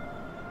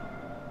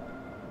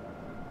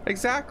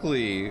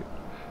 Exactly.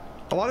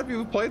 A lot of you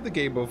have played the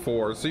game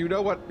before, so you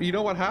know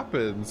what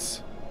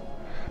happens.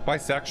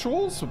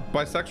 Bisexuals?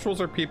 Bisexuals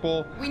are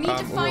people who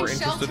are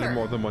interested in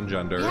more than one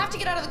gender. We have to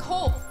get out of the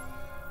cold.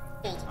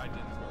 Looks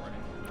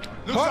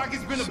like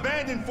it's been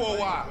abandoned for a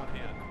while.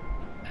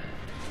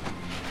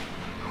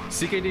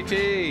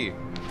 CKDT,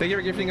 thank you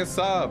for gifting a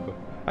sub.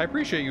 I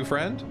appreciate you,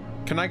 friend.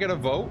 Can I get a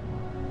vote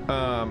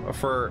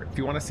for if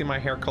you want to see my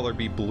hair color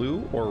be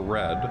blue or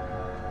red?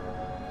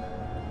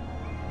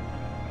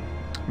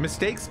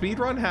 Mistake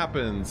speedrun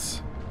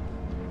happens.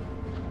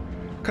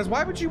 Because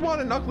why would you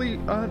want an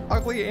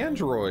ugly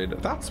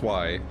android? That's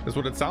why, is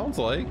what it sounds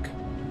like.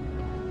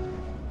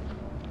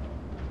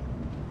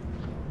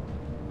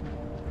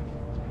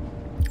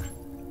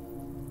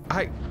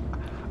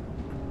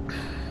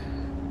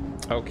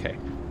 Okay.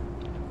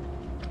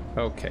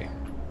 Okay.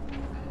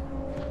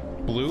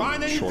 Blue?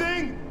 Find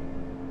anything?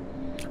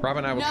 Sure.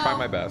 Robin, I will try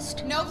my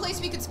best. No place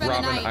we could spend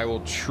the night. Robin, I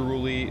will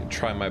truly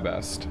try my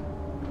best.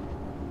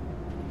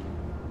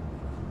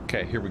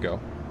 Okay, here we go.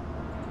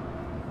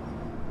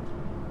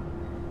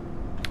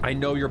 I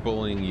know you're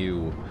bullying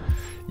you.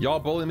 Y'all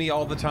bully me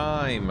all the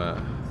time.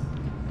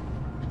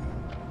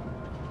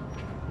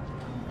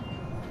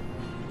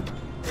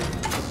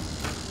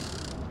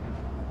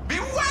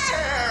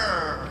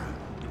 Beware!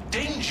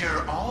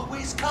 Danger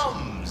always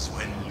comes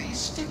when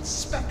least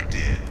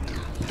expected.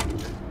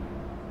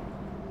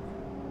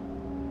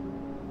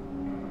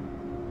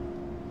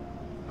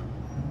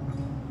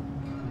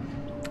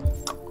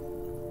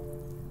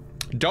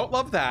 Don't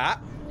love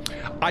that.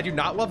 I do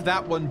not love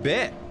that one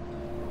bit.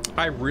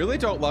 I really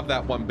don't love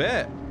that one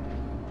bit.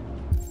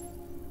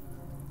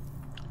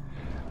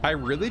 I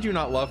really do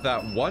not love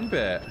that one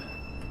bit.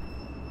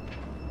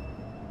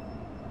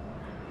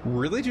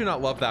 Really do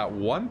not love that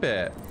one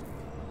bit.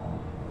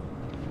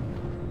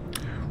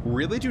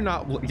 Really do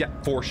not. Yeah,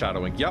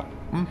 foreshadowing. Yep.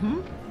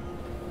 Mm-hmm.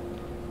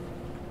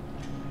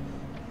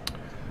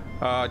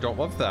 Don't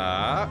love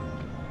that.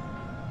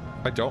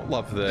 I don't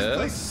love this. This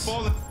place is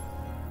falling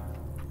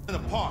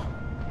apart.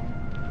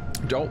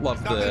 Don't love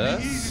it's not gonna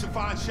be this. easy to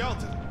find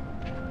shelter.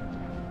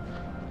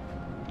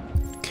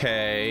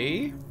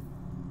 Okay.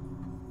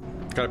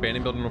 Got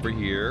abandoned building over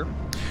here.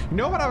 You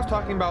know what I was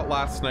talking about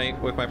last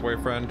night with my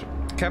boyfriend?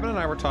 Kevin and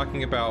I were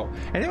talking about,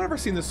 anyone ever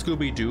seen the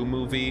Scooby-Doo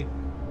movie?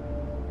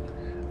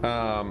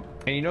 And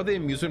you know the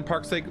amusement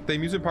parks the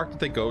amusement park that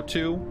they go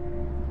to?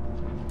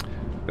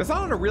 That's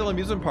not a real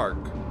amusement park.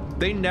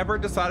 They never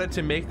decided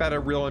to make that a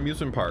real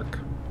amusement park.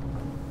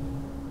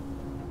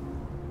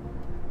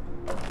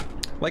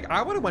 Like,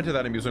 I would have went to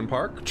that amusement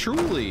park,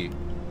 truly.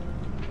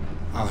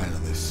 I'll handle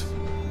this.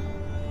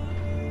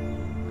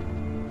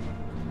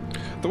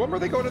 The one where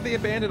they go to the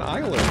abandoned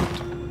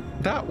island.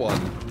 That one.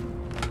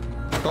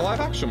 The live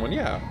action one,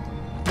 yeah.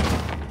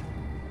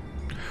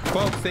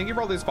 Folks, thank you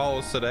for all these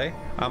follows today.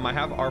 I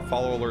have our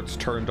follow alerts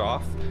turned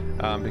off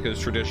because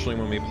traditionally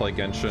when we play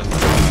Genshin,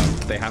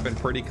 they happen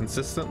pretty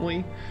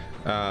consistently.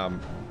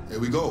 Here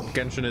we go.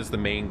 Genshin is the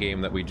main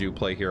game that we do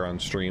play here on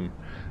stream.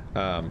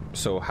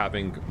 So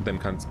having them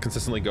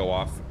consistently go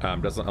off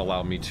doesn't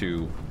allow me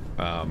to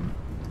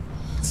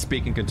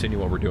speak and continue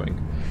what we're doing.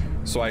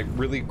 So I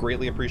really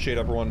greatly appreciate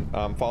everyone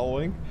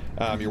following.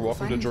 You're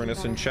welcome to join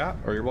us in chat,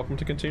 or you're welcome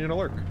to continue to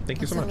lurk.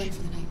 Thank you so much.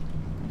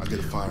 I'll get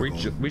a fire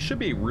we should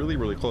be really,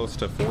 really close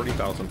to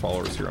 40,000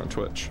 followers here on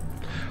Twitch.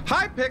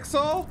 Hi,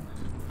 Pixel!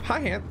 Hi,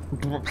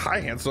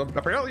 handsome.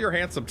 Apparently you're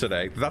handsome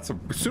today. As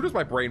soon as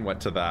my brain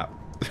went to that.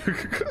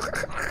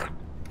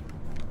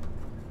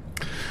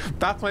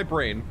 That's my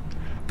brain.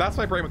 That's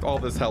my brain with all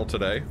this hell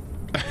today.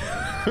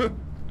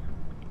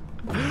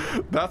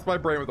 That's my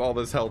brain with all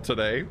this hell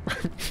today.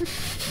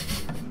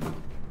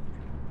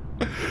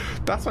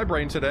 That's my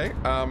brain today.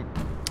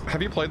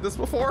 Have you played this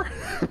before?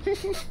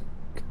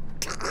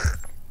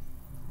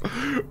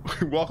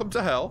 Welcome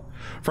to hell.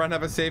 Friend,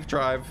 have a safe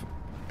drive.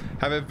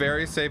 Have a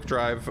very safe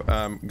drive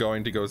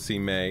going to go see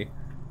May.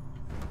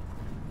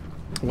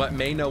 Let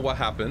May know what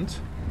happened.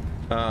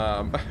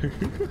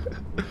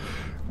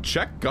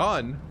 Check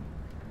gun.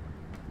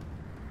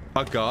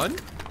 A gun?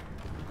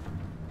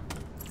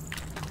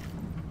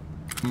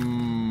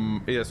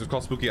 Yes, it's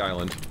called Spooky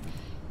Island.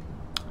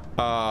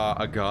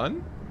 A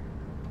gun?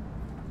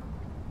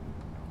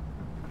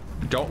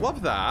 Don't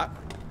love that.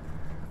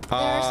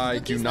 I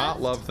do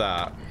not love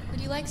that.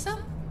 Would you like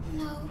some?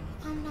 No,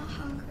 I'm not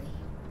hungry.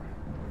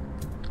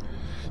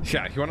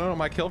 Yeah, you wanna know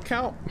my kill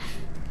count?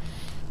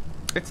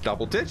 It's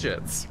double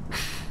digits.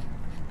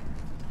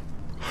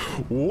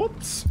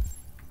 Whoops.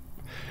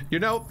 You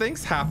know,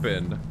 things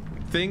happen.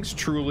 Things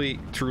truly,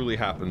 truly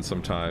happen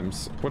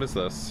sometimes. What is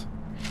this?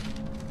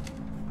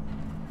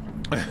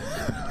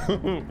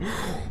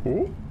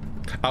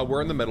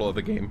 We're in the middle of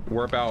the game.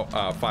 We're about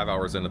 5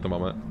 hours in at the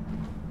moment.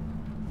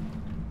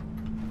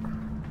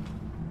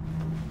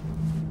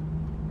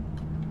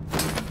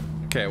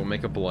 Okay, we'll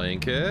make a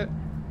blanket.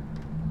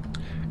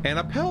 And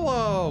a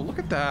pillow! Look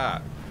at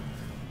that.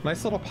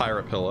 Nice little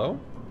pirate pillow.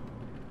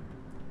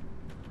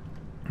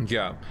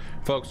 Yeah.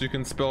 Folks, you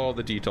can spill all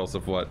the details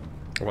of what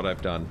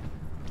I've done.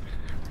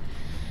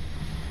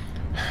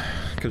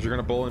 Because you're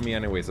gonna bully me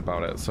anyways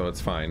about it, so it's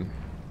fine.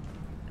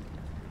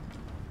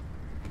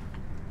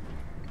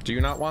 Do you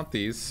not want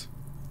these?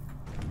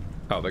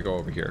 Oh, they go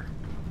over here.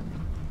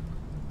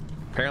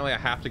 Apparently I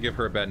have to give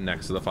her a bed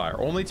next to the fire.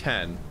 Only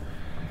 10.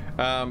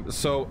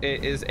 So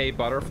it is a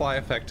butterfly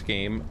effect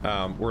game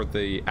where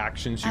the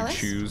actions you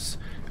choose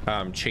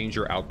change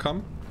your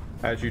outcome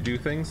as you do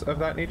things of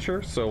that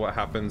nature. So what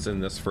happens in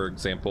this, for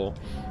example,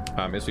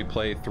 is we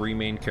play 3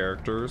 main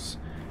characters,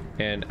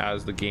 and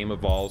as the game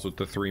evolves with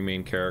the 3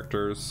 main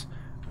characters,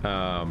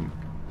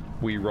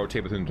 we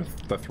rotate between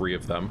the 3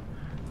 of them.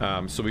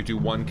 So we do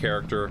one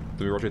character,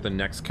 then we rotate the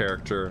next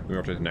character, we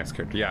rotate the next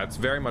character. Yeah, it's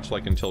very much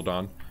like Until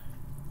Dawn.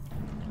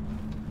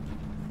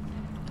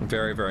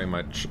 Very, very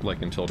much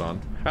like Until Dawn.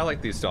 I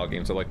like these style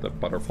games. I like the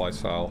butterfly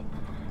style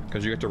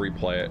because you get to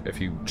replay it. If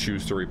you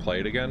choose to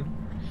replay it again,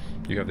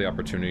 you have the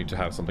opportunity to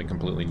have something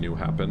completely new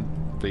happen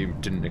that you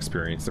didn't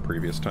experience the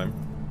previous time.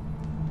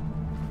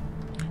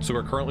 So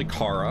we're currently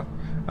Kara.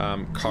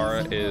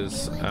 Kara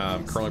is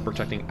currently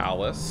protecting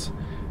Alice.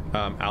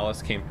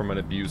 Alice came from an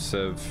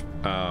abusive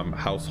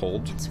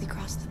household. Once we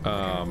cross the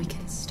border, we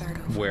can start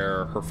over.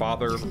 Where her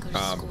father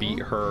beat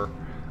her,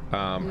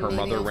 her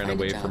mother ran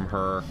away from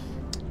her,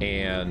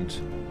 and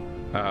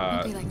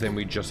then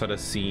we just had a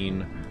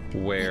scene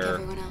where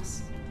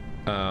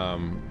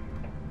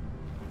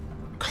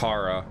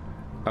Kara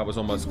was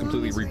almost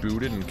completely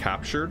rebooted and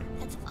captured.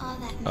 That's all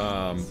that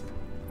matters.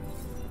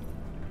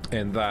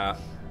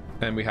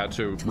 And we had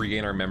to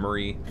regain our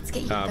memory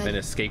and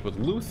escape with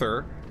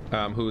Luther,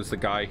 who is the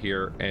guy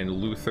here, and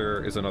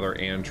Luther is another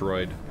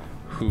android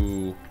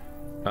who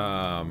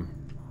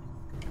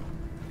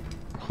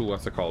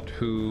what's it called?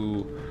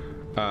 Who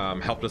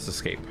helped us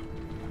escape.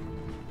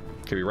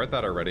 Okay, we read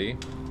that already.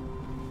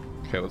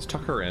 Okay, let's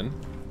tuck her in.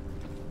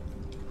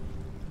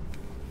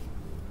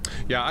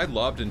 Yeah, I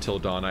loved Until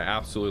Dawn. I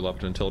absolutely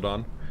loved Until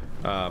Dawn.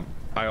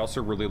 I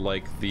also really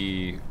like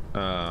the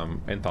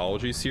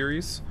anthology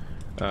series.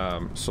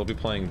 So I'll be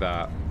playing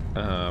that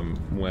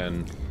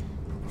when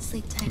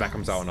that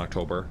comes out in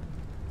October.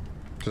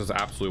 This is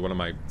absolutely one of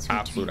my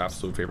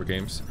absolute favorite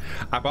games.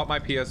 I bought my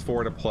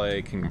PS4 to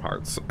play Kingdom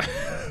Hearts.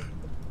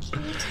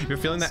 You're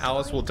feeling that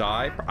Alice will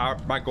die?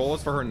 My goal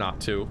is for her not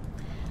to.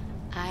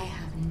 I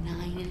have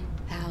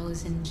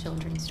 9,000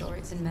 children's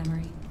stories in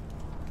memory.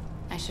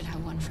 I should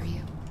have one for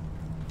you.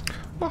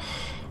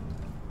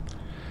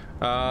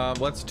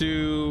 Let's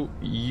do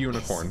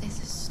unicorn. This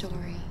is a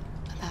story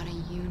about a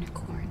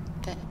unicorn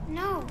that...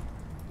 No,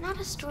 not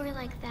a story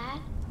like that.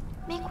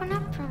 Make one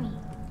up for me.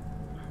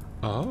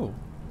 Oh.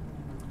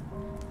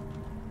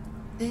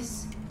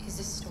 This is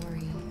a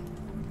story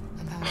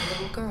about a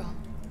little girl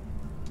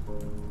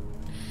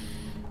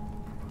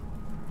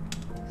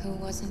who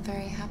wasn't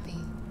very happy.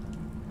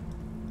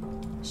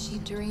 She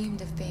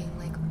dreamed of being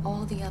like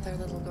all the other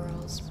little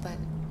girls, but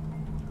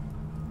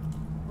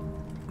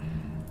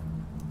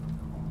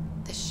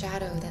the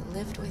shadow that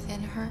lived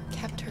within her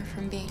kept her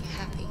from being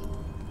happy.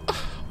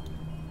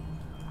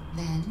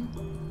 Then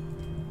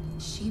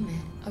she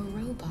met a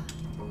robot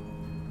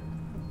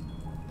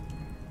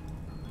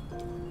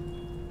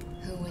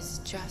who was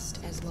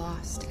just as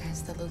lost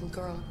as the little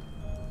girl.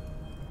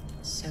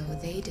 So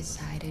they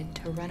decided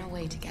to run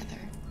away together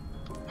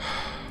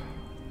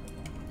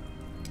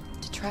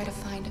to try to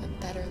find a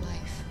better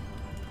life.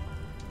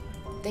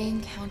 They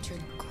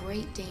encountered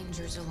great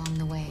dangers along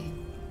the way,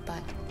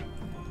 but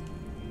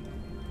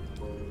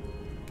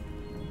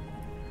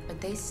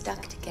they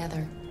stuck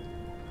together.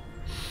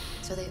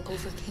 So they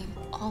overcame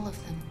all of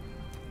them.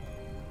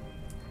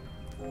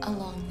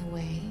 Along the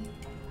way,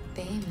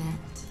 they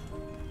met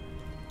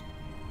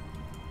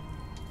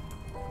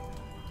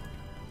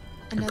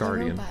another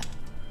robot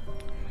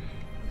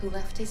who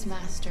left his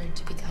master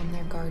to become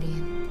their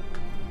guardian.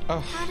 Oh.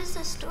 How does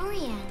the story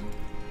end?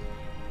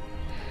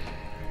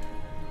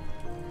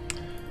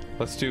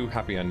 Let's do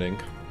happy ending.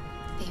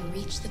 They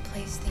reach the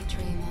place they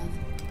dream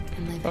of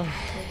and live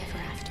happily ever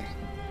after.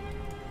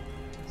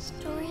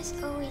 Stories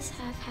always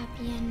have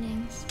happy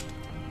endings.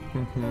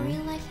 But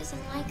real life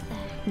isn't like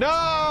that.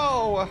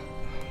 No!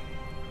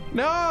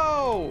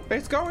 No!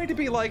 It's going to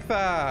be like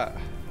that.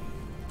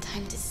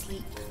 Time to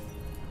sleep.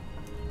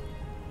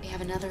 We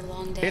have another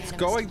long day. It's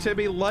going to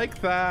be like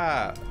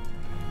that.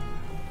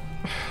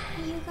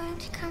 Are you going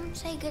to come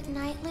say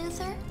goodnight,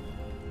 Luther?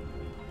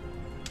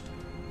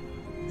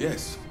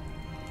 Yes.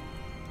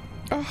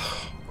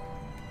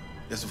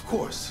 Yes, of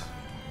course.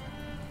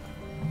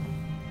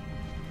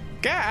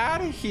 Get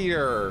out of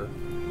here.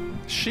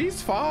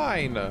 She's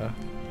fine.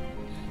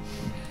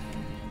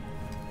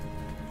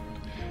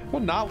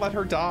 We'll not let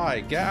her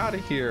die. Get out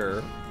of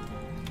here.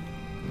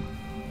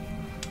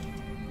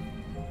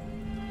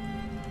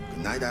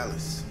 Good night,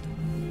 Alice.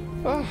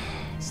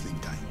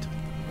 Sleep tight.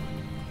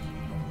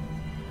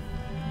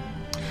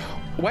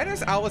 When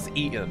has Alice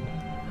eaten?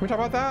 Can we talk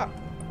about that?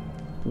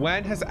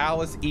 When has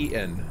Alice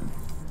eaten?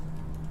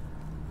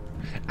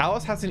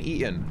 Alice hasn't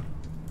eaten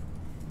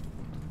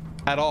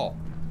at all.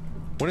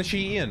 When has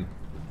she eaten?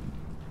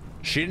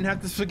 She didn't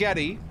have the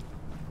spaghetti.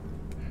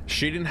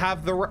 She didn't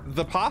have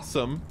the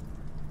possum.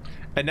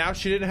 And now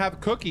she didn't have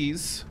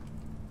cookies.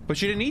 But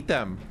she didn't eat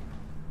them.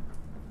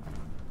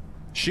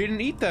 She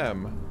didn't eat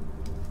them.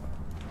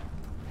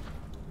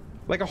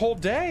 Like a whole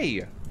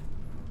day.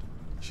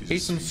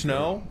 Ate some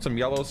snow, some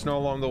yellow snow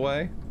along the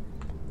way.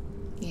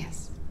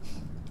 Yes.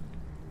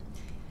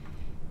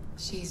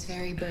 She's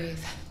very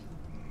brave.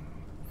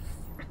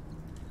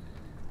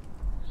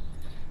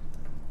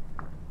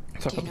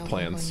 Do you know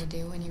what you're going to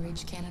do when you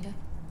reach Canada?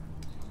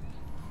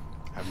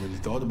 I haven't really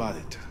thought about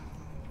it.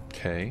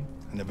 Okay.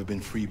 I've never been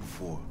free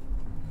before.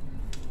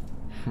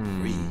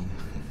 Free?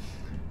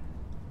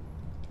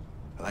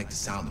 I like the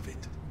sound of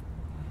it.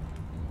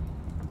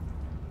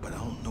 But I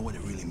don't know what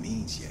it really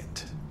means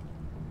yet.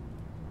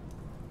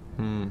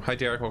 Hi,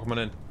 Derek. Welcome on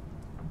in.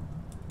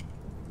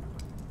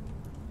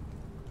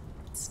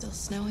 It's still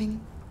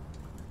snowing.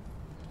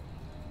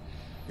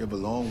 You have a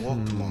long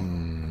walk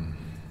tomorrow.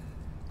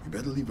 We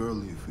better leave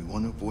early if we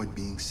want to avoid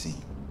being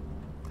seen.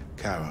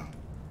 Kara,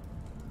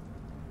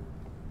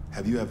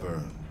 have you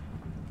ever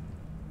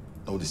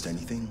noticed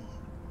anything?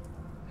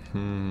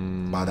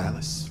 About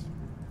Alice.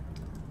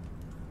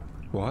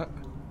 What?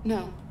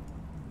 No.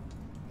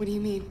 What do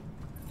you mean?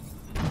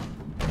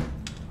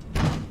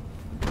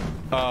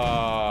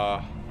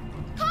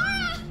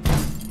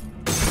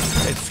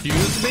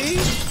 Excuse me?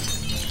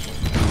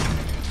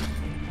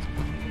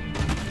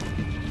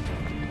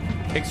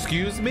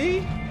 Excuse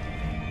me?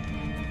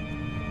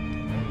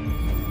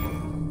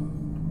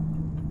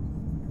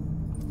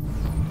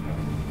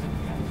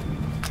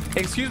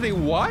 Excuse me,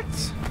 what?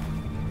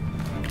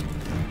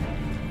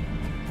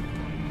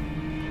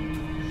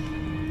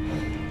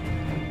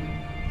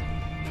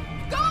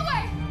 Go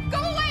away! Go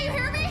away, you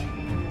hear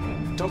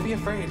me? Don't be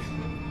afraid.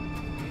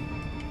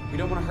 We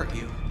don't want to hurt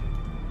you.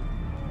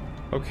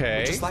 Okay.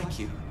 We're just like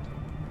you.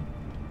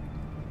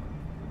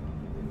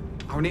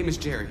 Our name is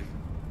Jerry.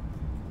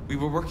 We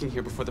were working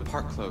here before the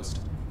park closed.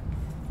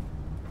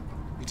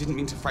 We didn't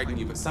mean to frighten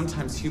you, but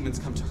sometimes humans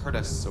come to hurt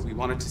us, so we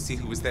wanted to see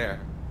who was there.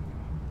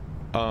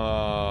 What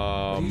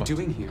are you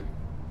doing here?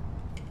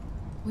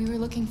 We were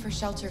looking for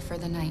shelter for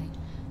the night.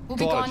 We'll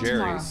It's be a lot gone of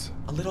tomorrow. Jerry's.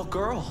 A little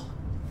girl.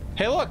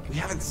 Hey, look! We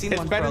haven't seen It's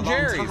one Ben for a and long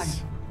Jerry's.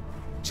 time.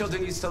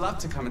 Children used to love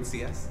to come and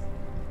see us.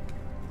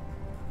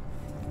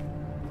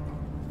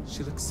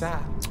 She looks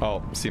sad.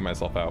 I'll see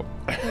myself out.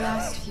 The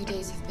last few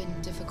days have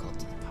been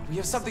difficult. We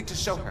have something to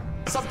show her.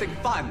 Something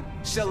fun.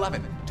 She'll love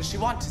it. Does she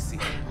want to see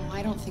it? Oh,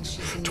 I don't think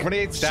she's in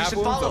 28 She stab should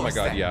wounds? follow Oh my us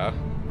god, then. yeah.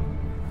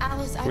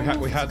 Alice, I We don't had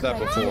know we if had it's a that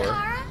good before.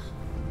 idea.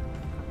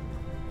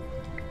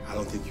 I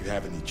don't think you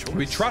have any choice.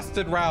 We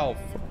trusted Ralph.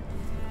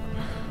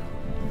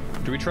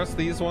 Do we trust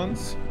these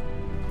ones?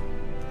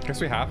 Guess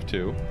we have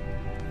to.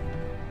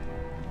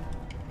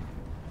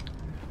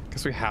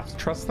 Guess we have to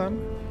trust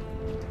them.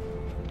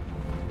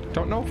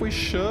 Don't know if we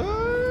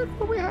should,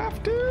 but we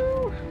have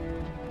to.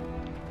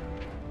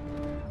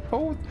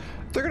 Oh,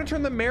 they're gonna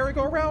turn the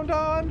merry-go-round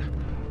on?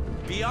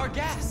 Be our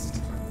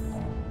guest.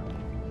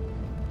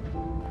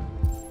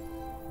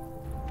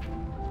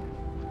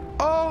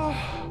 Oh,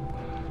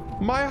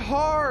 my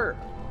heart.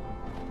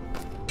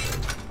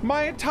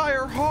 My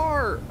entire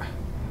heart.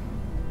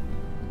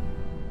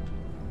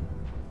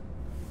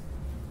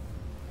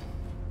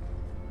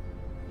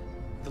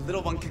 The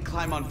little one can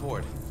climb on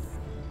board.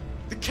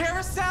 The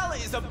carousel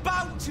is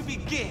about to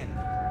begin.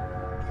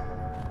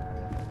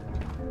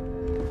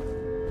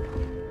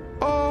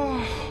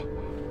 Oh.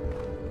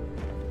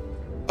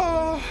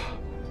 Oh.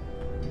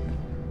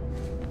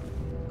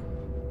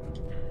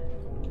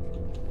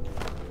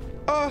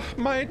 Oh,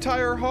 my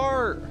entire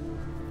heart.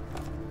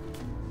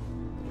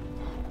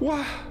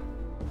 What?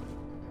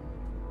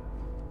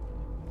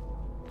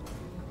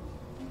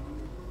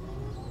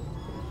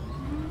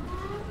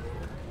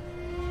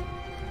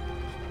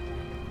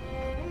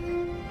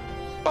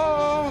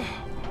 Oh.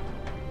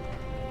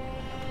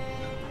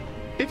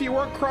 If you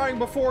weren't crying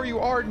before, you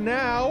are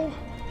now.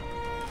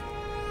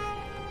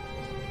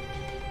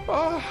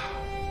 Oh.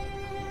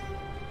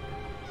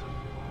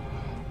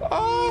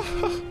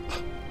 Oh.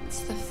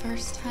 It's the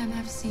first time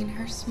I've seen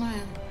her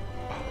smile.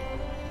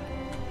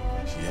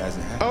 She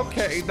hasn't had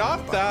Okay,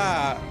 not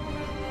that.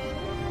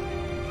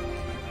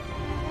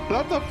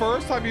 Not the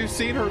first time you've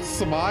seen her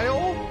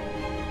smile?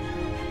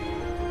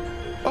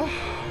 Oh.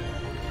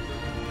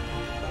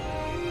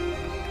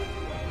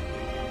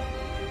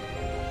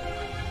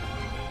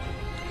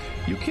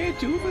 You can't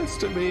do this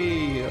to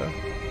me.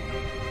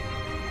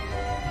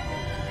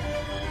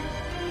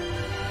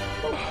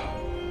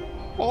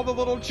 All the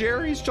little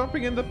Jerrys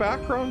jumping in the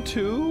background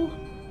too?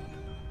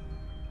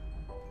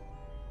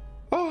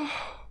 Oh.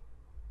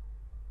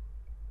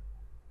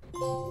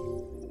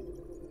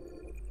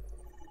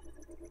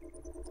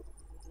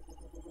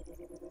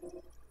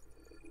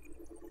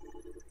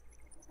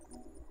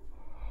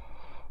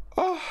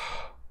 Oh.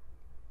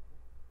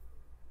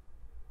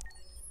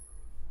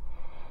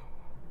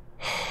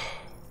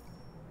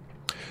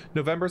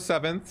 November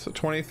 7th,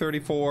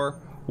 2034,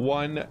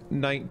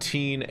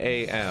 1:19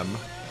 a.m.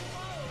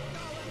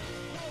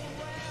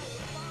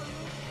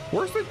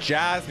 Where's the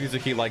jazz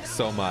music he likes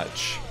so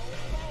much?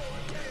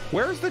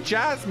 Where's the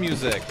jazz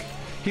music?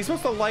 He's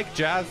supposed to like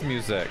jazz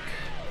music.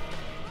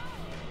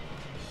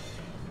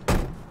 He's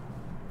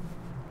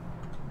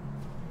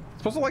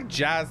supposed to like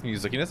jazz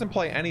music. He doesn't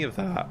play any of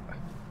that.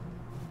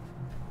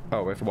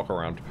 Oh, we have to walk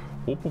around.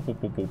 Whoop, whoop,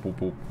 whoop, whoop, whoop,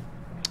 whoop, whoop.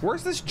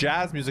 Where's this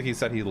jazz music he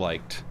said he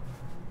liked?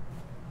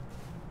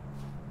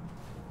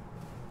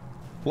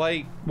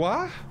 Like,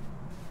 what?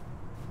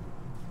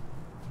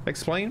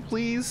 Explain,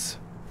 please.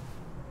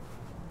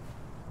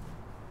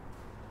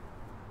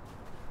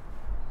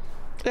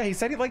 Yeah, he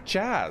said he liked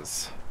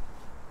jazz.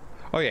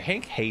 Oh yeah,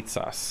 Hank hates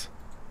us.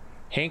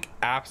 Hank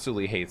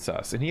absolutely hates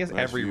us, and he has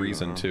every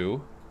reason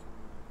to.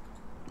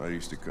 I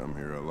used to come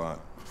here a lot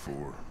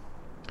before.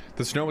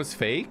 The snow is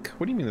fake?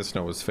 What do you mean the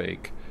snow is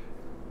fake?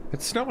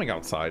 It's snowing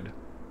outside.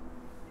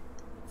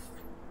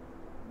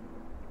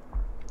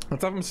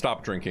 Let's have him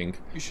stop drinking.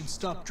 You should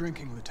stop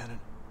drinking, Lieutenant.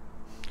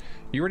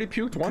 You already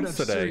puked once Could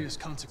have today. serious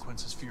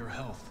consequences for your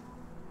health.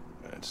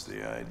 That's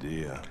the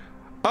idea.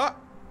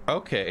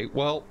 Okay,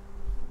 well.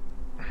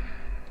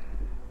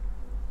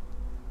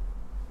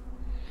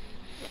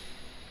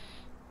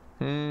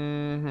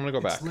 I'm gonna go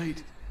back. It's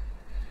late.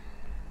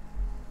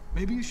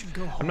 Maybe you should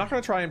go home. I'm not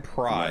gonna try and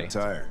pry. I'm not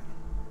tired.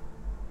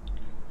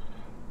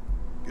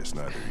 Guess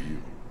neither are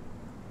you.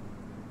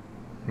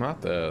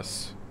 Not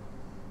this.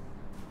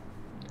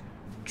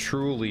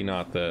 Truly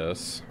not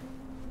this.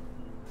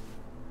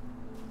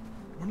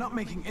 We're not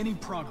making any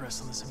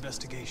progress on this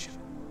investigation.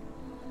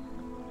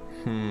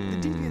 The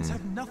deviants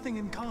have nothing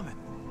in common.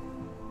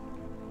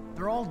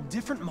 They're all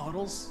different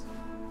models,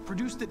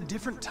 produced at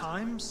different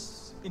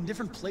times, in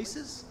different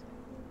places.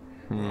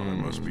 Well, there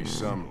must be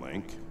some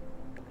link.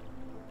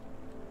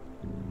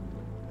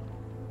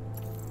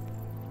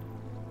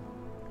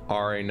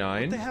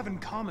 RA9? What they have in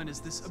common is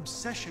this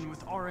obsession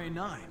with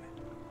RA9.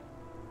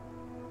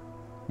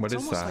 What is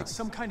it's almost that? like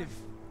some kind of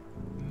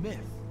myth.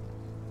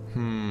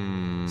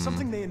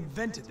 Something they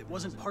invented that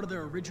wasn't part of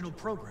their original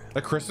program.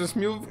 A Christmas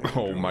move?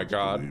 Oh my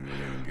god.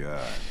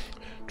 God.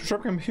 To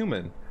become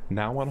human.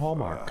 Now on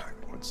Hallmark.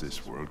 What's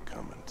this world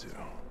coming to?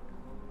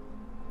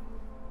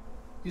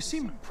 You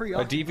seem A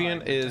preoccupied.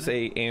 deviant is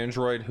a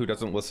android who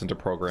doesn't listen to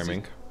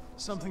programming.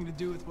 Something to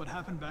do with what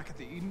happened back at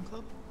the Eden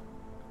Club?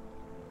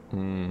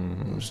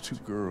 Those two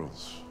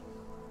girls.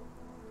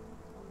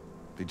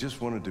 They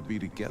just wanted to be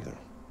together.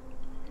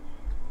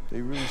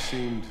 They really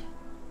seemed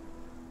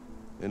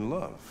in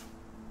love.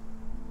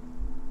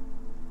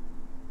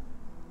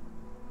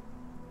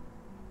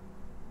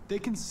 They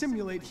can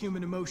simulate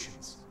human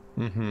emotions.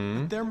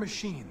 But they're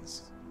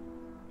machines.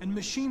 And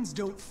machines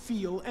don't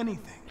feel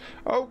anything.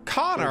 Oh,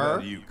 Connor! What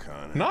about you,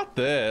 Connor? Not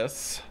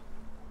this.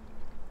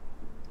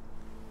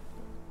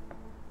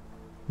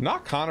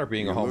 Not Connor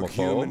being a look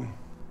homophobe. human.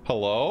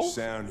 Hello?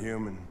 Sound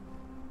human.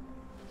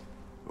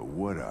 But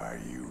what are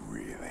you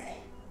really?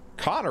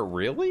 Connor,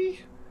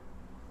 really?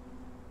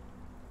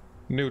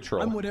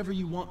 Neutral. I'm whatever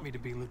you want me to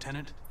be,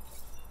 Lieutenant.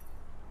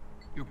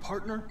 Your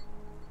partner?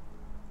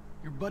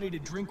 Your buddy to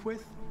drink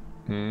with?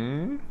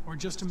 Or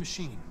just a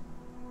machine?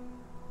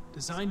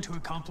 Designed to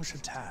accomplish a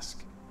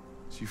task.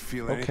 Did you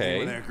feel anything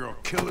when that girl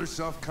killed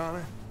herself,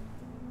 Connor?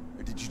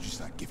 Or did you just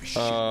not give a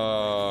shit?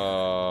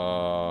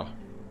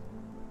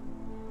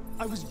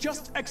 I was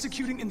just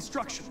executing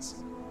instructions.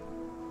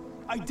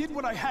 I did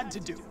what I had to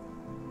do.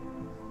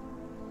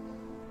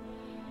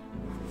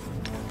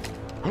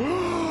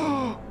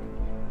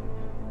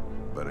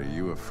 But are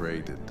you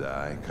afraid to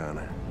die,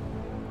 Connor?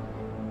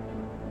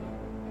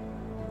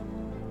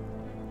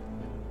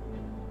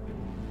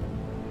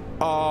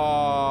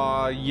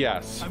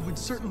 Yes. I would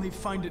certainly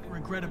find it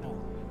regrettable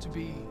to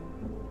be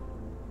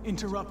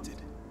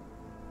interrupted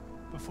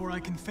before I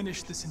can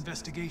finish this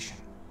investigation.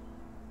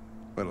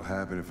 What'll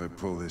happen if I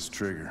pull this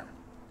trigger?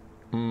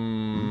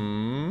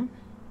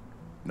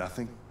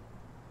 Nothing?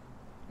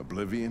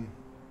 Oblivion?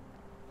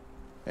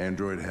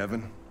 Android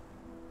heaven?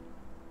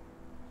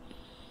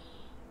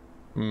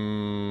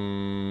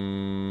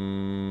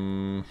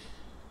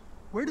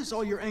 Where does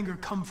all your anger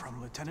come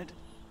from, Lieutenant?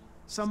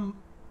 Some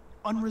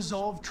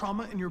unresolved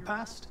trauma in your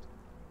past?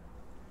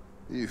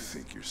 You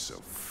think you're so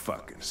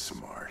fucking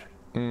smart.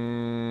 I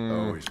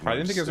didn't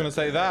think I was going to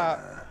say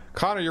that.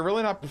 Connor, you're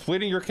really not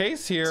pleading your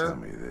case here. Tell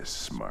me this,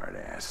 smart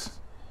ass.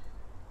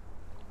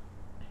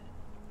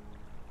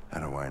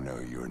 How do I know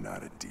you're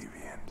not a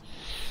deviant?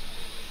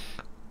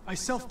 I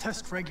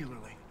self-test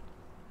regularly.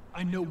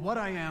 I know what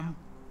I am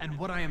and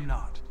what I am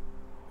not.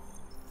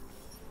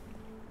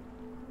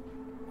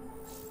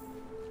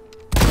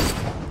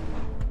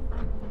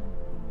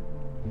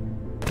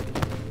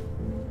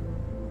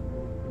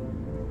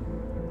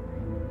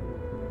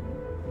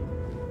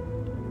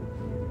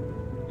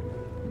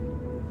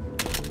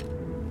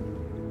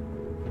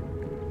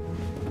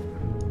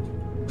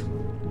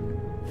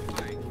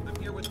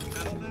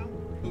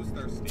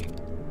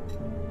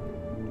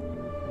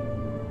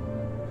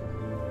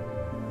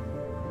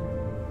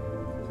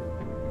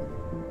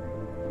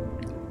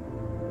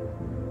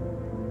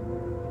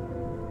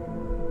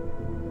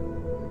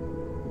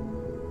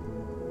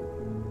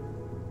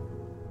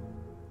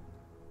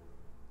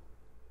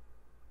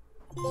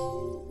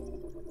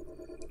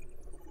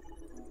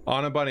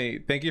 Anna Bunny,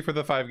 thank you for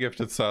the 5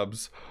 gifted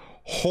subs.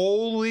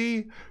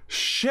 Holy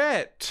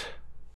shit!